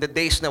the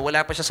days na wala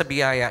pa siya sa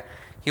biyaya,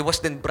 he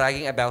was then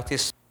bragging about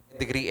his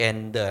degree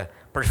and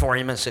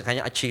performance,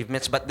 kanyang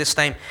achievements. But this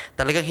time,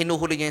 talagang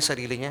hinuhuli niya yung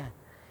sarili niya.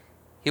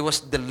 He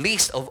was the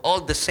least of all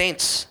the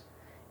saints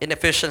in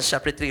Ephesians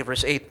chapter 3,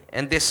 verse 8.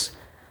 And this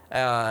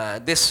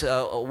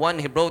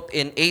one he wrote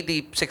in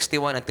AD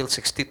 61 until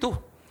 62.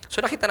 So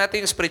nakita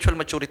natin yung spiritual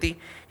maturity.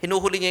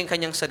 Hinuhuli niya yung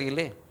kanyang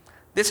sarili.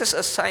 This is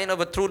a sign of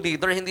a true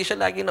leader. Hindi siya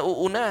lagi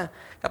nauuna.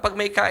 Kapag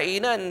may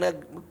kainan,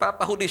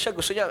 nagpapahuli siya.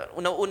 Gusto niya,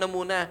 una-una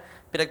muna,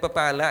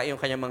 pinagpapala yung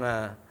kanyang mga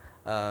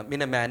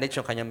minamanage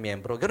yung kanyang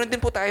miyembro. Ganon din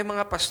po tayo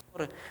mga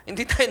pastor.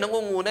 Hindi tayo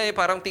nangunguna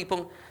parang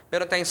tipong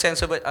meron tayong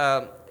sense of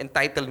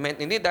entitlement.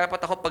 Hindi, dapat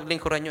ako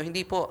paglingkuran nyo.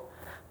 Hindi po.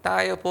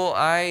 Tayo po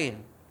ay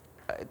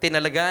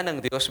tinalaga ng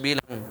Diyos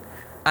bilang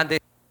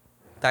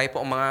tayo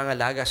po ang mga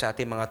ngalaga sa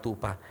ating mga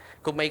tupa.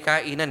 Kung may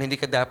kainan, hindi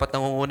ka dapat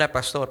nangunguna,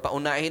 pastor.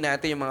 Paunahin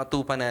natin yung mga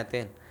tupa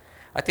natin.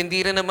 At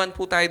hindi rin naman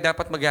po tayo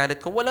dapat magalit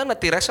kung walang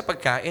natira sa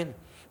pagkain.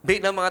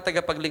 Bilang mga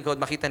tagapaglingkod,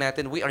 makita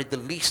natin, we are the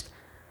least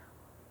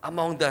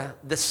among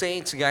the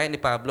saints, gaya ni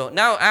Pablo.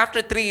 Now,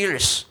 after 3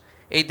 years,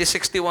 AD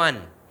 61,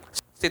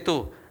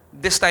 62,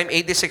 this time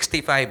AD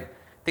 65,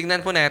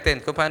 tingnan po natin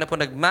kung paano po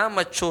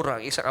nagmamature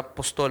ang isang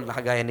apostol na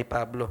kagaya ni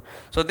Pablo.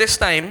 So this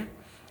time,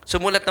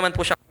 sumulat naman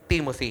po siya kay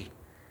Timothy.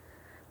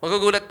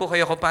 Magugulat po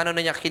kayo kung paano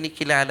na niya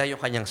kinikilala yung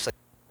kanyang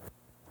sarili.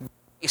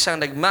 Isang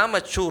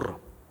nagmamature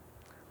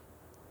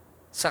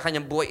sa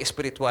kanyang buhay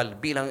espiritual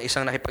bilang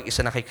isang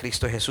nakipag-isa na kay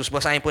Kristo Jesus.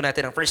 Basahin po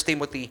natin ang 1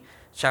 Timothy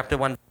chapter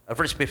 1,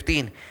 verse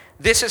 15.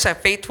 This is a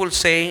faithful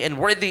saying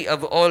and worthy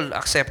of all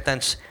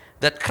acceptance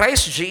that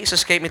Christ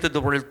Jesus came into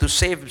the world to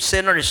save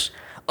sinners,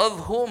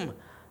 of whom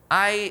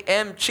I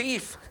am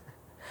chief.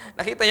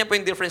 Nakita niya po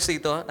yung difference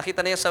dito.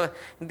 Nakita niya sa,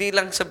 hindi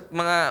lang sa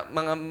mga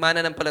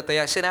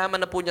mananampalataya, sinama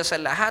na po niya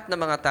sa lahat ng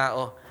mga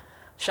tao.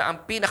 Siya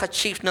ang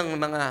pinaka-chief ng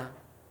mga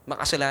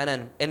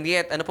makasalanan. And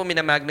yet, ano po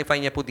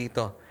minamagnify niya po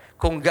dito?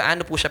 Kung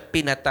gaano po siya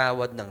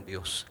pinatawad ng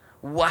Diyos.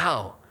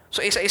 Wow! So,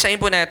 isa-isahin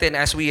po natin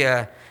as we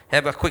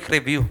have a quick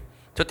review.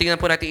 So,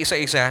 tingnan po natin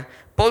isa-isa.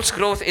 Paul's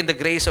growth in the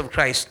grace of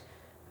Christ.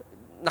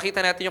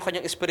 Nakita natin yung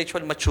kanyang spiritual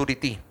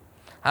maturity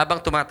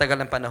habang tumatagal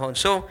ang panahon.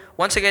 So,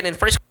 once again, in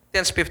 1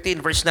 Corinthians 15,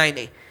 verse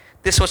 9,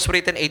 this was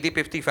written AD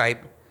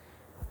 55.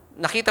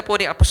 Nakita po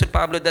ni Apostle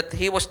Pablo that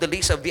he was the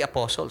least of the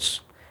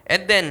apostles.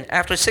 And then,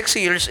 after 6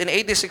 years, in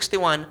AD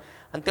 61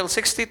 until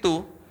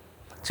 62,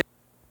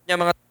 niya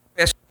mga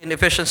in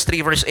Ephesians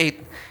 3, verse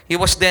 8, he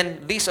was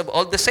then least of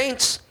all the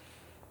saints.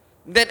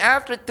 Then,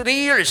 after 3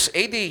 years,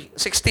 AD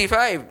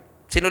 65,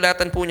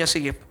 sinulatan po niya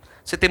si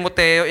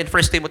Timoteo in 1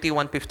 Timothy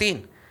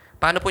 1:15.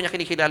 Paano po niya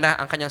kinikilala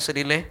ang kanyang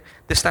sarili?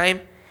 This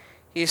time,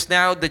 he is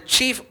now the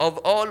chief of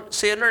all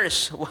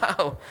sinners.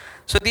 Wow!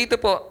 So dito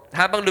po,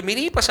 habang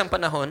lumilipas ang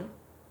panahon,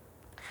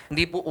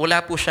 wala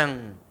po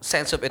siyang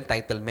sense of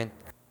entitlement.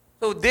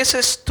 So this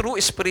is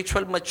true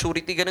spiritual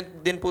maturity. Ganun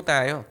din po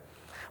tayo.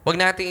 Huwag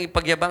nating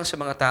ipagyabang sa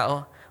mga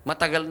tao,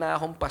 matagal na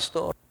akong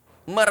pastor,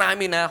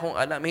 marami na akong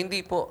alam.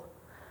 Hindi po.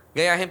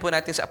 Gayahin po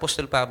natin sa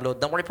Apostol Pablo.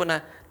 Don't worry po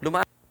na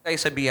lumapit tayo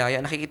sa biyaya,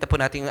 nakikita po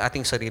natin ang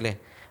ating sarili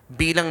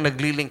bilang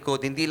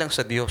naglilingkod, hindi lang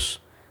sa Diyos.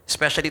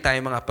 Especially tayo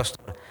mga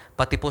pastor,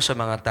 pati po sa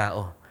mga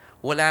tao.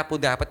 Wala po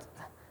dapat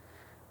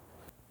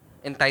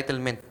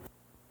entitlement.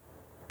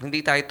 Hindi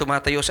tayo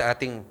tumatayo sa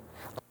ating,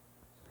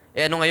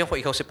 ano ngayon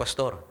kung ikaw si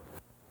pastor?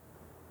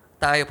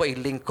 Tayo po ay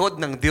lingkod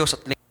ng Diyos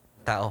at lingkod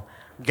ng tao,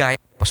 gaya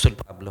ni Apostol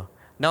Pablo.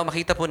 Now,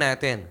 makita po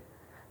natin,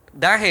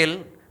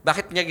 dahil,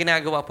 bakit niya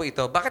ginagawa po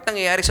ito? Bakit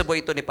nangyayari sa buhay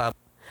ito ni Pablo?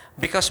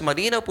 Because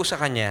malinaw po sa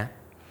kanya,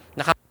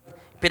 na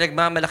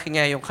pinagmamalaki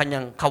niya yung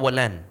kanyang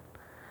kawalan.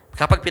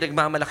 Kapag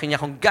pinagmamalaki niya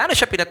kung gaano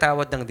siya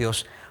pinatawad ng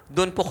Diyos,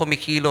 doon po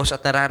kumikilos at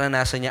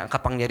nararanasan niya ang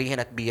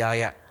kapangyarihan at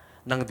biyaya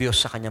ng Diyos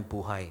sa kanyang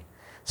buhay.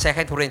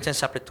 2 Corinthians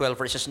chapter 12,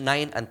 verses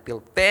 9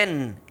 until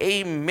 10.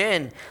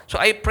 Amen. So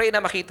I pray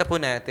na makita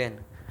po natin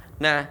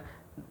na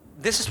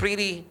this is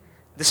really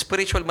the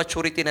spiritual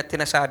maturity na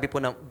tinasabi po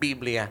ng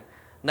Biblia,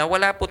 na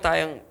wala po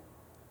tayong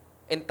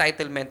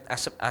entitlement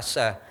as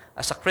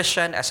a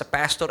Christian, as a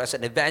pastor, as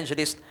an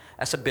evangelist,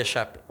 as a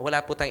bishop.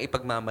 Wala po tayong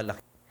ipagmamalaki.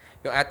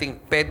 Yung ating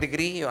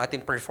pedigree, yung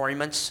ating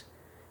performance,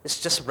 is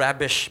just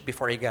rubbish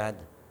before God.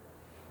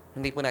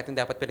 Hindi po natin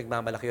dapat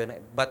pinagmamalaki yun.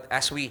 But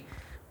as we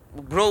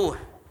grow,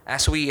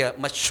 as we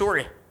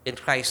mature in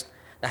Christ,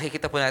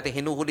 nakikita po natin,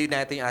 hinuhuli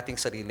natin yung ating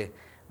sarili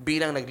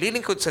bilang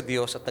naglilingkod sa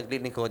Diyos at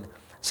naglilingkod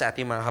sa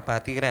ating mga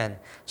kapatiran.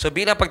 So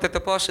bilang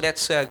pagtatapos,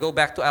 let's go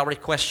back to our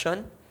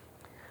question.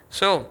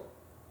 So,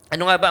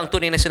 ano nga ba ang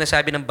tunay na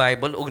sinasabi ng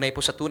Bible ugnay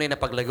po sa tunay na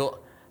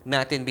paglago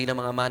natin bilang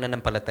mga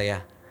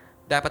mananampalataya?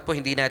 Dapat po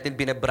hindi natin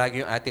binabrag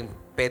yung ating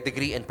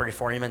pedigree and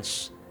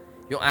performance,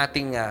 yung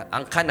ating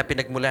angkan na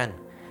pinagmulan,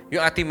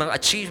 yung ating mga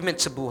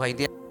achievements sa buhay,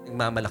 hindi natin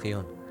nagmamalaki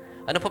yun.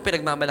 Ano po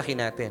pinagmamalaki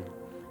natin?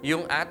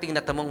 Yung ating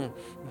natamong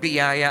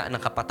biyaya ng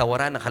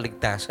kapatawaran, ng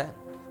kaligtasan.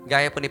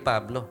 Gaya po ni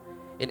Pablo.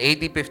 In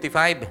AD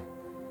 55,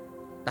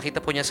 nakita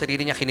po niya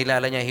sarili niya,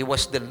 kinilala niya, he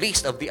was the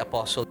least of the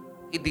apostles.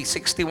 AD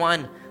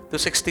 61 to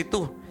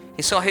 62,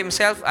 he saw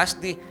himself as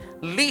the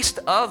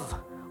least of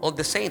all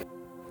the saints.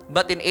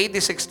 But in AD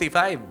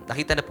 65,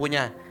 nakita na po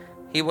niya,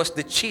 he was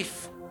the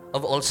chief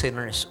of all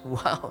sinners.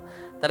 Wow!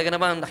 Talaga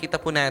naman nakita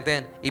po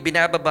natin,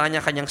 ibinababa niya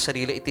kanyang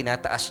sarili,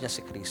 itinataas niya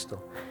si Kristo.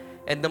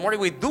 And the more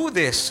we do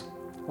this,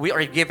 we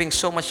are giving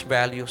so much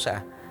value sa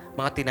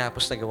mga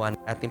tinapos na gawa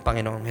ng ating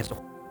Panginoong Hesus.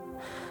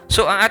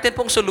 So, ang atin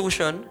pong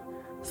solution,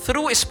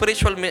 through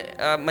spiritual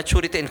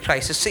maturity in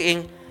Christ, is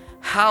seeing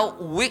how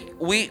weak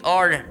we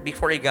are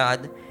before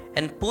God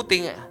and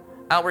putting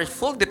our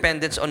full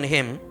dependence on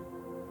Him,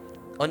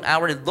 on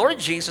our Lord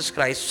Jesus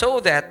Christ,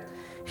 so that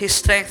His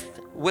strength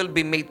will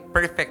be made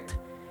perfect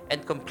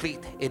and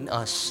complete in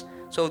us.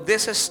 So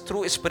this is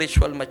true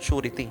spiritual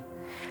maturity.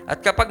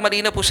 At kapag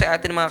malinaw po sa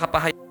atin mga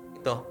kapahayag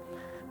ito,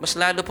 mas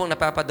lalo pong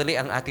napapadali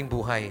ang ating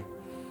buhay.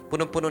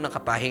 Punong-puno ng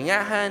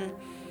kapahingahan,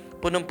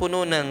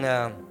 punong-puno ng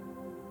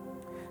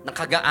ng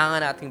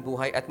kagaangan ng ating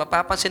buhay. At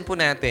mapapansin po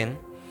natin,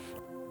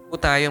 po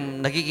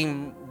tayong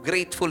nagiging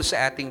grateful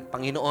sa ating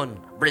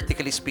Panginoon,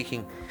 vertically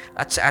speaking,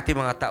 at sa ating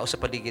mga tao sa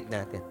paligid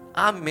natin.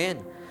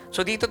 Amen.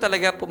 So dito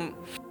talaga po,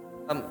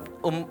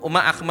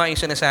 umaakma yung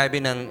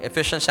sinasabi ng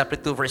Ephesians chapter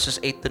 2 verses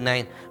 8 to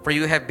 9. For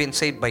you have been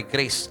saved by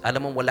grace.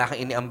 Alam mo, wala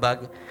kang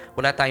iniambag,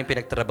 wala tayong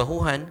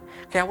pinagtrabahuhan,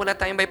 kaya wala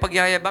tayong may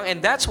pagyayabang.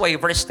 And that's why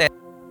verse 10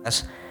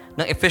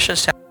 ng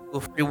Ephesians chapter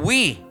 2, for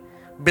we,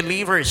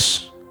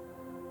 believers,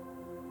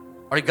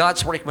 are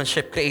God's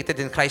workmanship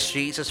created in Christ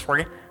Jesus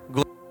for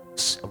good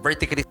works,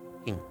 vertically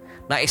speaking.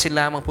 Naisin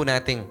lamang po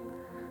nating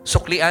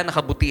suklian na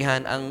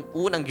kabutihan ang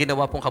unang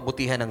ginawa pong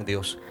kabutihan ng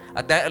Diyos.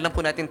 At dahil alam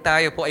po natin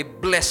tayo po ay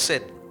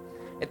blessed.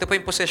 Ito po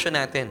yung position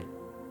natin.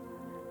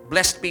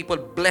 Blessed people,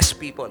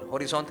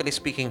 horizontally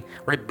speaking,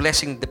 we're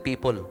blessing the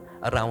people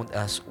around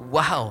us.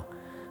 Wow!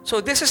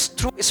 So this is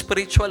true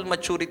spiritual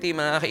maturity,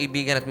 mga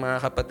kaibigan at mga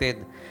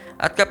kapatid.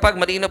 At kapag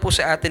malinaw po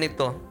sa atin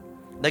ito,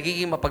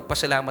 nagiging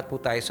mapagpasalamat po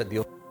tayo sa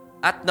Diyos.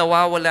 At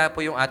nawawala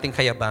po yung ating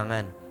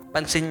kayabangan.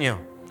 Pansin nyo,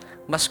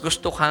 mas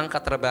gusto kang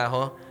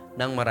katrabaho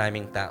ng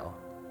maraming tao.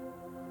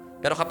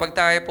 Pero kapag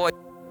tayo po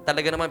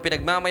talaga naman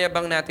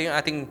pinagmamayabang natin yung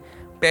ating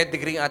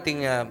pedigree, yung ating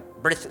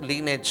birth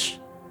lineage,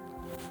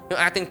 yung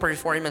ating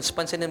performance,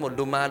 pansinin mo,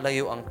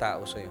 lumalayo ang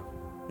tao sa'yo.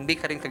 Hindi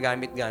ka rin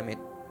kagamit-gamit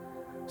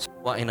sa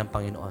gawain ng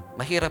Panginoon.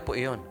 Mahirap po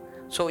iyon.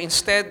 So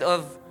instead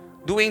of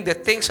doing the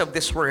things of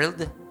this world,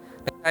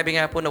 sabi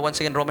nga po na once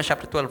again, Romans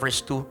chapter 12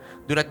 verse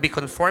 2, do not be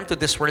conformed to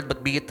this world,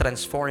 but be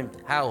transformed.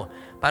 How?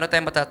 Paano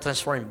tayo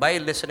matatransform? By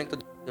listening to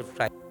the word of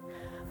Christ.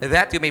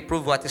 That you may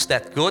prove what is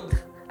that good,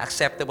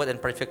 acceptable, and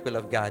perfect will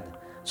of God.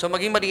 So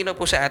maging malinaw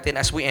po sa atin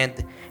as we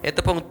end,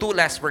 ito pong 2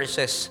 last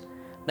verses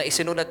na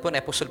isinulat po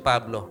ni Apostle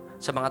Pablo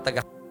sa mga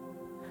taga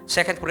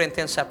 2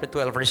 Corinthians chapter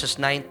 12 verses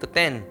 9 to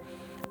 10.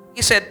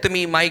 He said to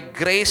me, my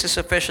grace is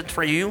sufficient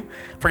for you,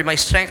 for my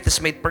strength is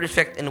made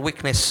perfect in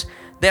weakness.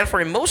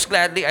 Therefore, most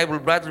gladly I will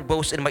rather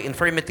boast in my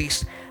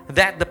infirmities,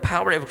 that the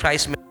power of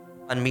Christ may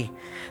be on me.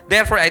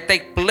 Therefore, I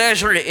take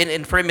pleasure in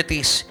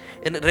infirmities,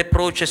 in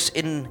reproaches,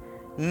 in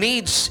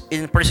needs,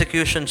 in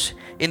persecutions,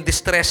 in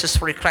distresses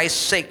for Christ's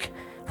sake.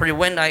 For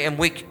when I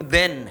am weak,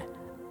 then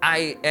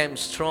I am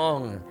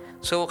strong.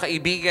 So,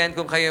 kaibigan,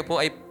 kung kayo po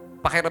ay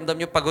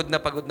pakiramdam nyo pagod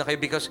na kayo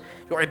because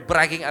you are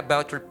bragging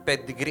about your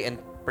pedigree and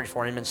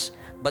performance.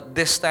 But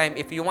this time,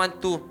 if you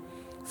want to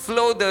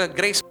flow the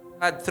grace of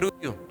God through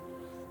you,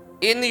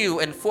 in you,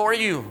 and for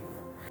you,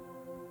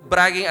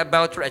 bragging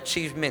about your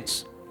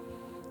achievements,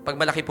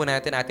 pagmalaki po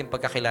natin ating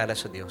pagkakilala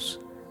sa Diyos.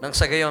 Nang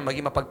sa gayon,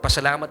 maging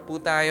mapagpasalamat po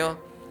tayo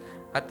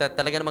at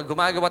talaga namang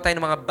gumagawa tayo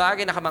ng mga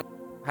bagay na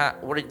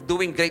we're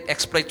doing great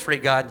exploits for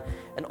God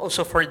and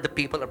also for the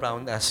people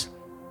around us.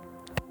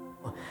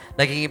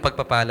 Nagiging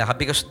pagpapala ka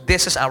because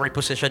this is our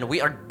position. We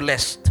are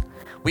blessed.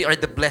 We are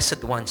the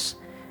blessed ones.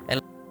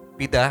 And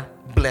be the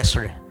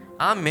blesser.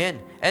 Amen.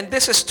 And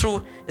this is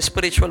true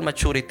spiritual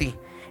maturity.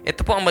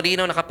 Ito po ang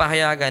malinaw na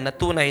kapahayagan na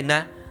tunay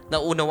na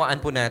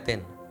naunawaan po natin.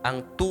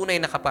 Ang tunay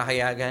na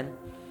kapahayagan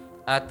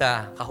at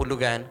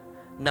kahulugan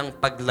ng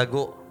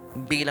paglago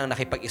bilang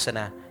nakipag-isa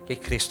na kay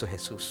Kristo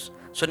Jesus.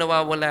 So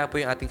nawawala po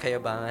yung ating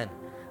kayabangan.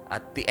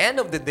 At the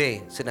end of the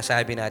day,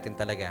 sinasabi natin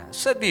talaga,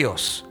 sa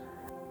Diyos,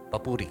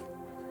 papuri.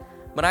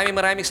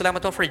 Maraming salamat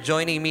po for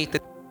joining me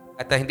today.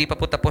 At hindi pa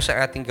po tapos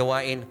sa ating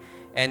gawain.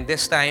 And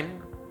this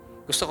time,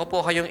 gusto ko po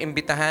kayong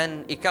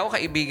imbitahan. Ikaw,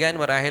 kaibigan,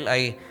 marahil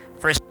ay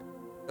first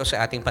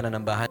sa ating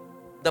pananambahan.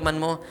 Daman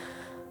mo,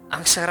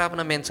 ang sarap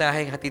na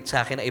mensahe hatid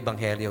sa akin na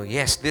Ebanghelyo.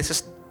 Yes, this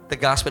is the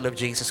gospel of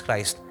Jesus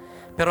Christ.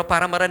 Pero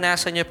para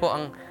maranasan niyo po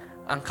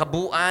ang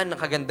kabuuan ng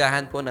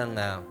kagandahan po ng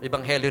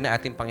Ebanghelyo na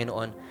ating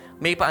Panginoon,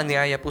 may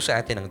paanyaya po sa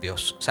atin ng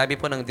Diyos. Sabi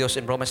po ng Diyos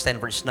in Romans 10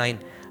 verse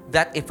 9,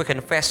 that if we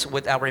confess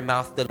with our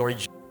mouth the Lord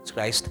Jesus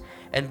Christ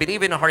and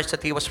believe in our hearts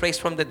that He was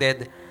raised from the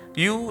dead,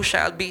 you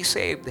shall be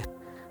saved.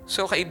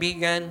 So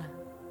kaibigan,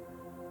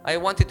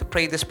 I want you to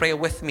pray this prayer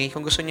with me.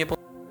 Kung gusto niyo po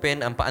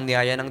ang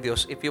paanyaya ng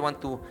Diyos, if you want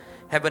to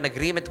have an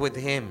agreement with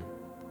Him,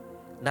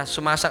 na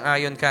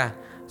sumasang-ayon ka,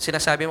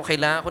 sinasabi mo,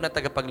 kailangan ko na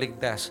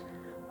tagapagligtas,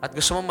 at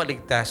gusto mo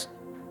maligtas,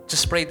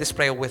 just pray this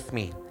prayer with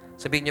me.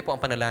 Sabihin niyo po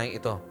ang panalangin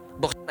ito.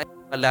 Buksan na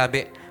yung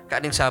labi,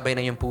 kaalinsabay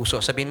na yung puso.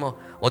 Sabihin mo,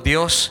 O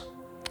Diyos,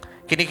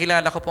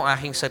 kinikilala ko po ang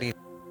aking sarili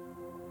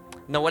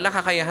na walang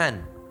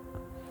kakayahan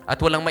at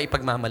walang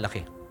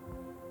maipagmamalaki.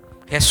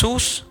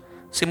 Jesus,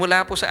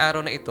 simula po sa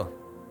araw na ito,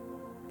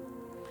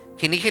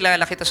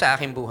 kinikilala kita sa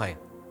aking buhay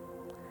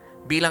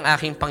bilang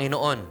aking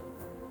Panginoon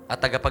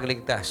at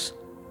tagapagligtas.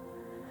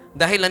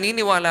 Dahil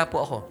naniniwala po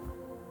ako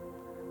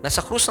na sa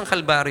krus ng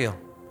Kalbaryo,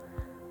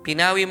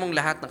 pinawi mong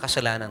lahat ng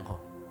kasalanan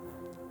ko.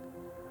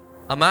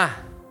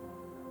 Ama,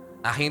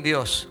 aking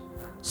Diyos,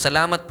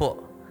 salamat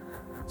po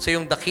sa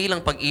iyong dakilang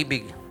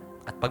pag-ibig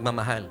at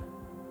pagmamahal.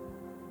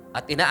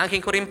 At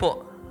inaangkin ko rin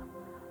po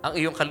ang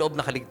iyong kaloob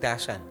na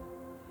kaligtasan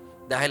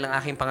dahil ang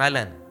aking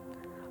pangalan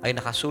ay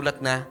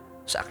nakasulat na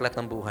sa aklat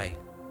ng buhay.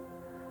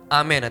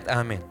 Amen at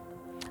amen.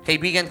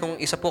 Kaibigan, kung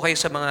isa po kayo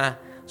sa mga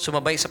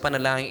sumabay sa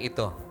panalangin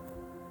ito,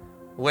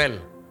 well,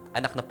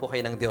 anak na po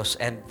kayo ng Diyos.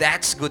 And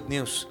that's good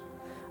news.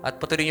 At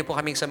patuloy niyo po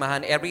kaming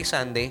samahan every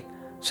Sunday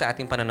sa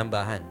ating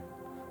pananambahan.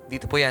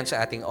 Dito po yan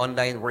sa ating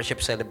online worship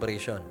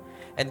celebration.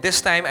 And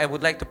this time, I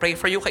would like to pray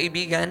for you,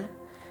 kaibigan.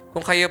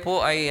 Kung kayo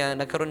po ay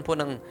nagkaroon po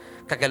ng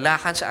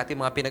kagalakan sa ating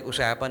mga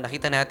pinag-usapan,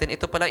 nakita natin,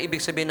 ito pala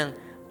ibig sabihin ng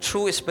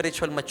true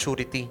spiritual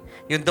maturity.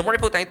 Yung the more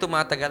po tayong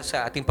tumatagal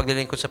sa ating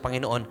paglilingkod sa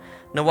Panginoon,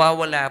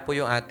 nawawala po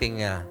yung ating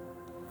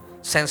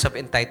sense of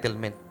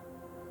entitlement.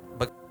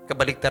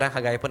 Kabaligtaran,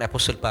 kagaya po ni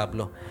Apostol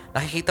Pablo.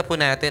 Nakikita po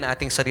natin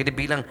ating sarili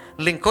bilang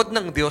lingkod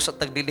ng Diyos at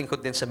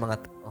naglilingkod din sa mga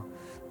tao.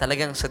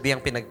 Talagang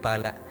sadyang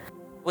pinagpala.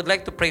 I would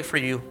like to pray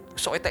for you.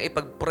 So kita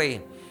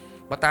ipag-pray.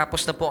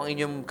 Matapos na po ang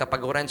inyong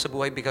kapagawaran sa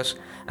buhay because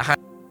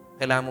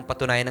kailangan mong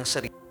patunayan ng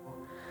sarili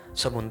mo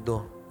sa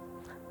mundo.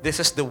 This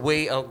is the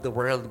way of the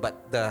world,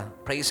 but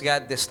praise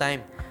God this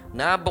time,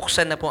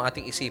 nabuksan na po ang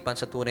ating isipan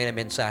sa tunay na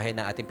mensahe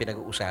na ating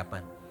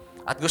pinag-uusapan.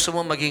 At gusto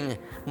mo maging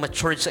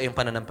matured sa iyong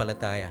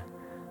pananampalataya.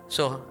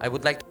 So, I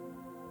would like to,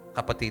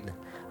 kapatid.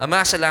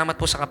 Ama, salamat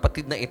po sa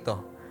kapatid na ito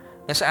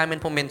na sa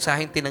amin pong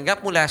mensaheng tinanggap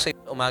mula sa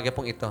umaga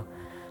pong ito.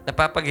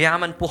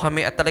 Napapagyaman po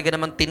kami at talaga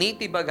namang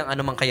tinitibag ang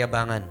anumang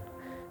kayabangan.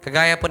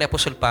 Kagaya po ni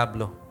Apostol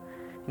Pablo,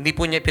 hindi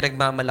po niya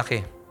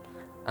pinagmamalaki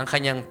ang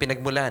kanyang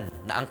pinagmulan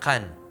na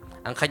angkan,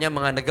 ang kanyang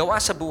mga nagawa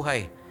sa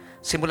buhay.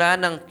 Simula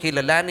nang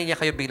kilalanin niya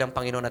kayo bilang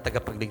Panginoon at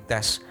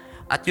tagapagligtas.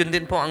 At yun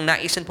din po ang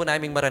naisin po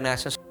naming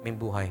maranasan sa aming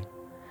buhay.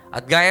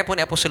 At gaya po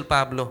ni Apostol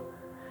Pablo,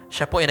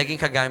 siya po ay naging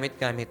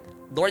kagamit-gamit.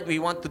 Lord, we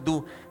want to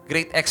do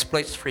great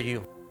exploits for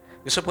you.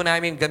 Gusto po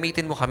namin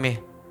gamitin mo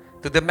kami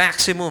to the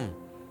maximum.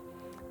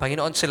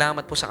 Panginoon,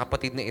 salamat po sa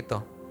kapatid na ito.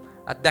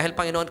 At dahil,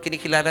 Panginoon,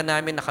 kinikilala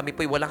namin na kami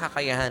po ay walang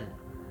kakayahan.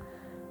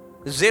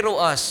 Zero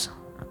us,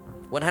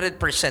 100%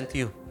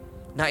 you.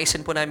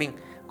 Naisin po namin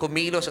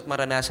kumilos at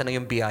maranasan ng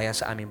iyong biyaya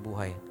sa aming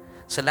buhay.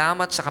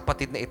 Salamat sa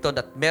kapatid na ito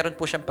at meron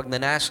po siyang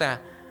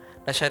pagnanasa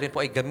na siya rin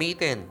po ay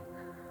gamitin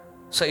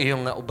sa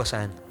iyong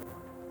ubasan.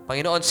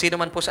 Panginoon, sino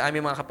man po sa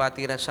aming mga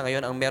kapatiran sa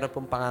ngayon ang meron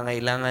pong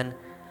pangangailangan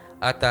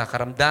at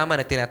karamdaman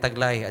na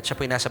tinataglay at siya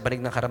po ay nasa banig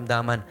ng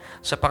karamdaman.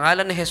 Sa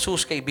pangalan ni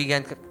Jesus,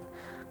 kaibigan,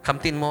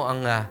 kamtin mo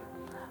ang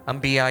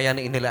biyaya na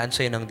inilaan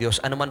sa iyo ng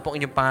Diyos. Ano man po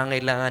inyong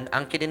pangangailangan,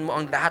 angkinin mo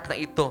ang lahat na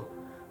ito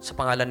sa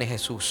pangalan ni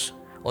Jesus.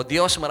 O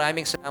Diyos,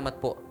 maraming salamat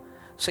po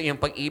sa iyong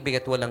pag-ibig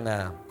at walang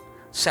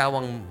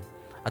sawang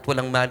at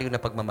walang maliw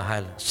na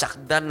pagmamahal.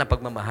 Sakdan na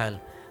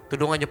pagmamahal.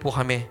 Tulungan niyo po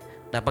kami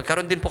na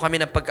magkaroon din po kami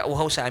ng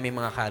pagkauhaw sa aming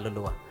mga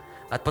kaluluwa.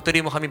 At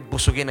patuloy mo kami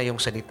busugin na iyong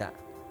salita.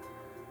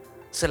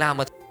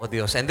 Salamat po,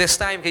 Diyos. And this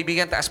time,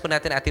 kaibigan, taas po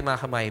natin ating mga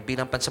kamay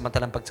bilang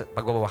pansamantalang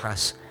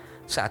pagwawakas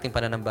sa ating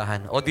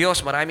pananambahan. O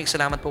Diyos, maraming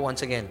salamat po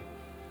once again.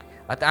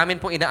 At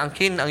amin pong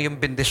inaangkin ang iyong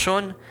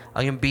bendisyon,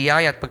 ang iyong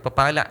biyaya at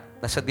pagpapala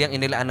na sadyang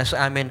inilaan na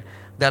sa amin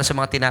dahil sa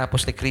mga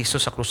tinapos ni Kristo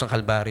sa krus ng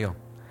Kalbaryo.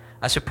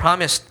 As you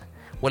promised,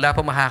 wala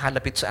po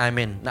makakalapit sa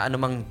amin na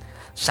anumang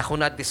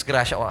sakuna,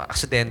 disgrasya o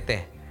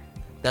aksidente.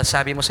 Dahil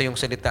sabi mo sa iyong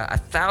salita,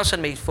 1,000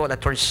 may fall at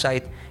our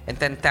side and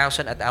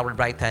 10,000 at our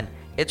right hand.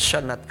 It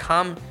shall not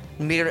come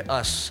near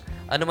us.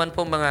 Ano man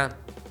pong mga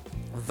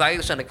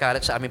virus na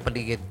nagkalat sa aming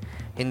paligid,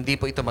 hindi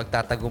po ito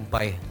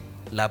magtatagumpay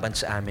laban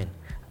sa amin.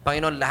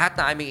 Panginoon, lahat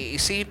na aming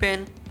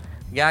iisipin,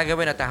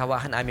 gagawin at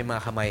hahawakan aming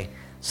mga kamay,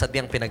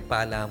 sadyang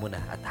pinagpala mo na.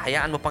 At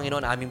hayaan mo,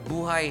 Panginoon, aming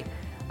buhay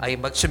ay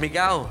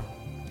magsumigaw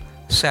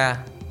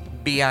sa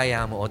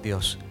biyaya mo, O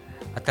Diyos.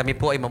 At kami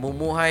po ay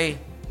mamumuhay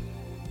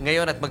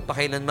ngayon at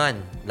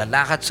magpakailanman,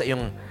 lalakad sa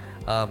iyong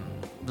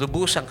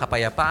lubusang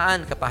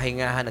kapayapaan,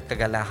 kapahingahan at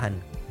kagalakan.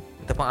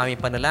 Ito po ang aming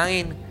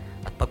panalangin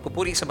at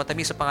pagpupuri sa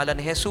matamis sa pangalan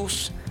ni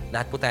Jesus.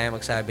 Lahat po tayo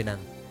magsabi ng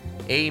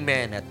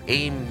Amen at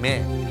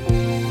Amen.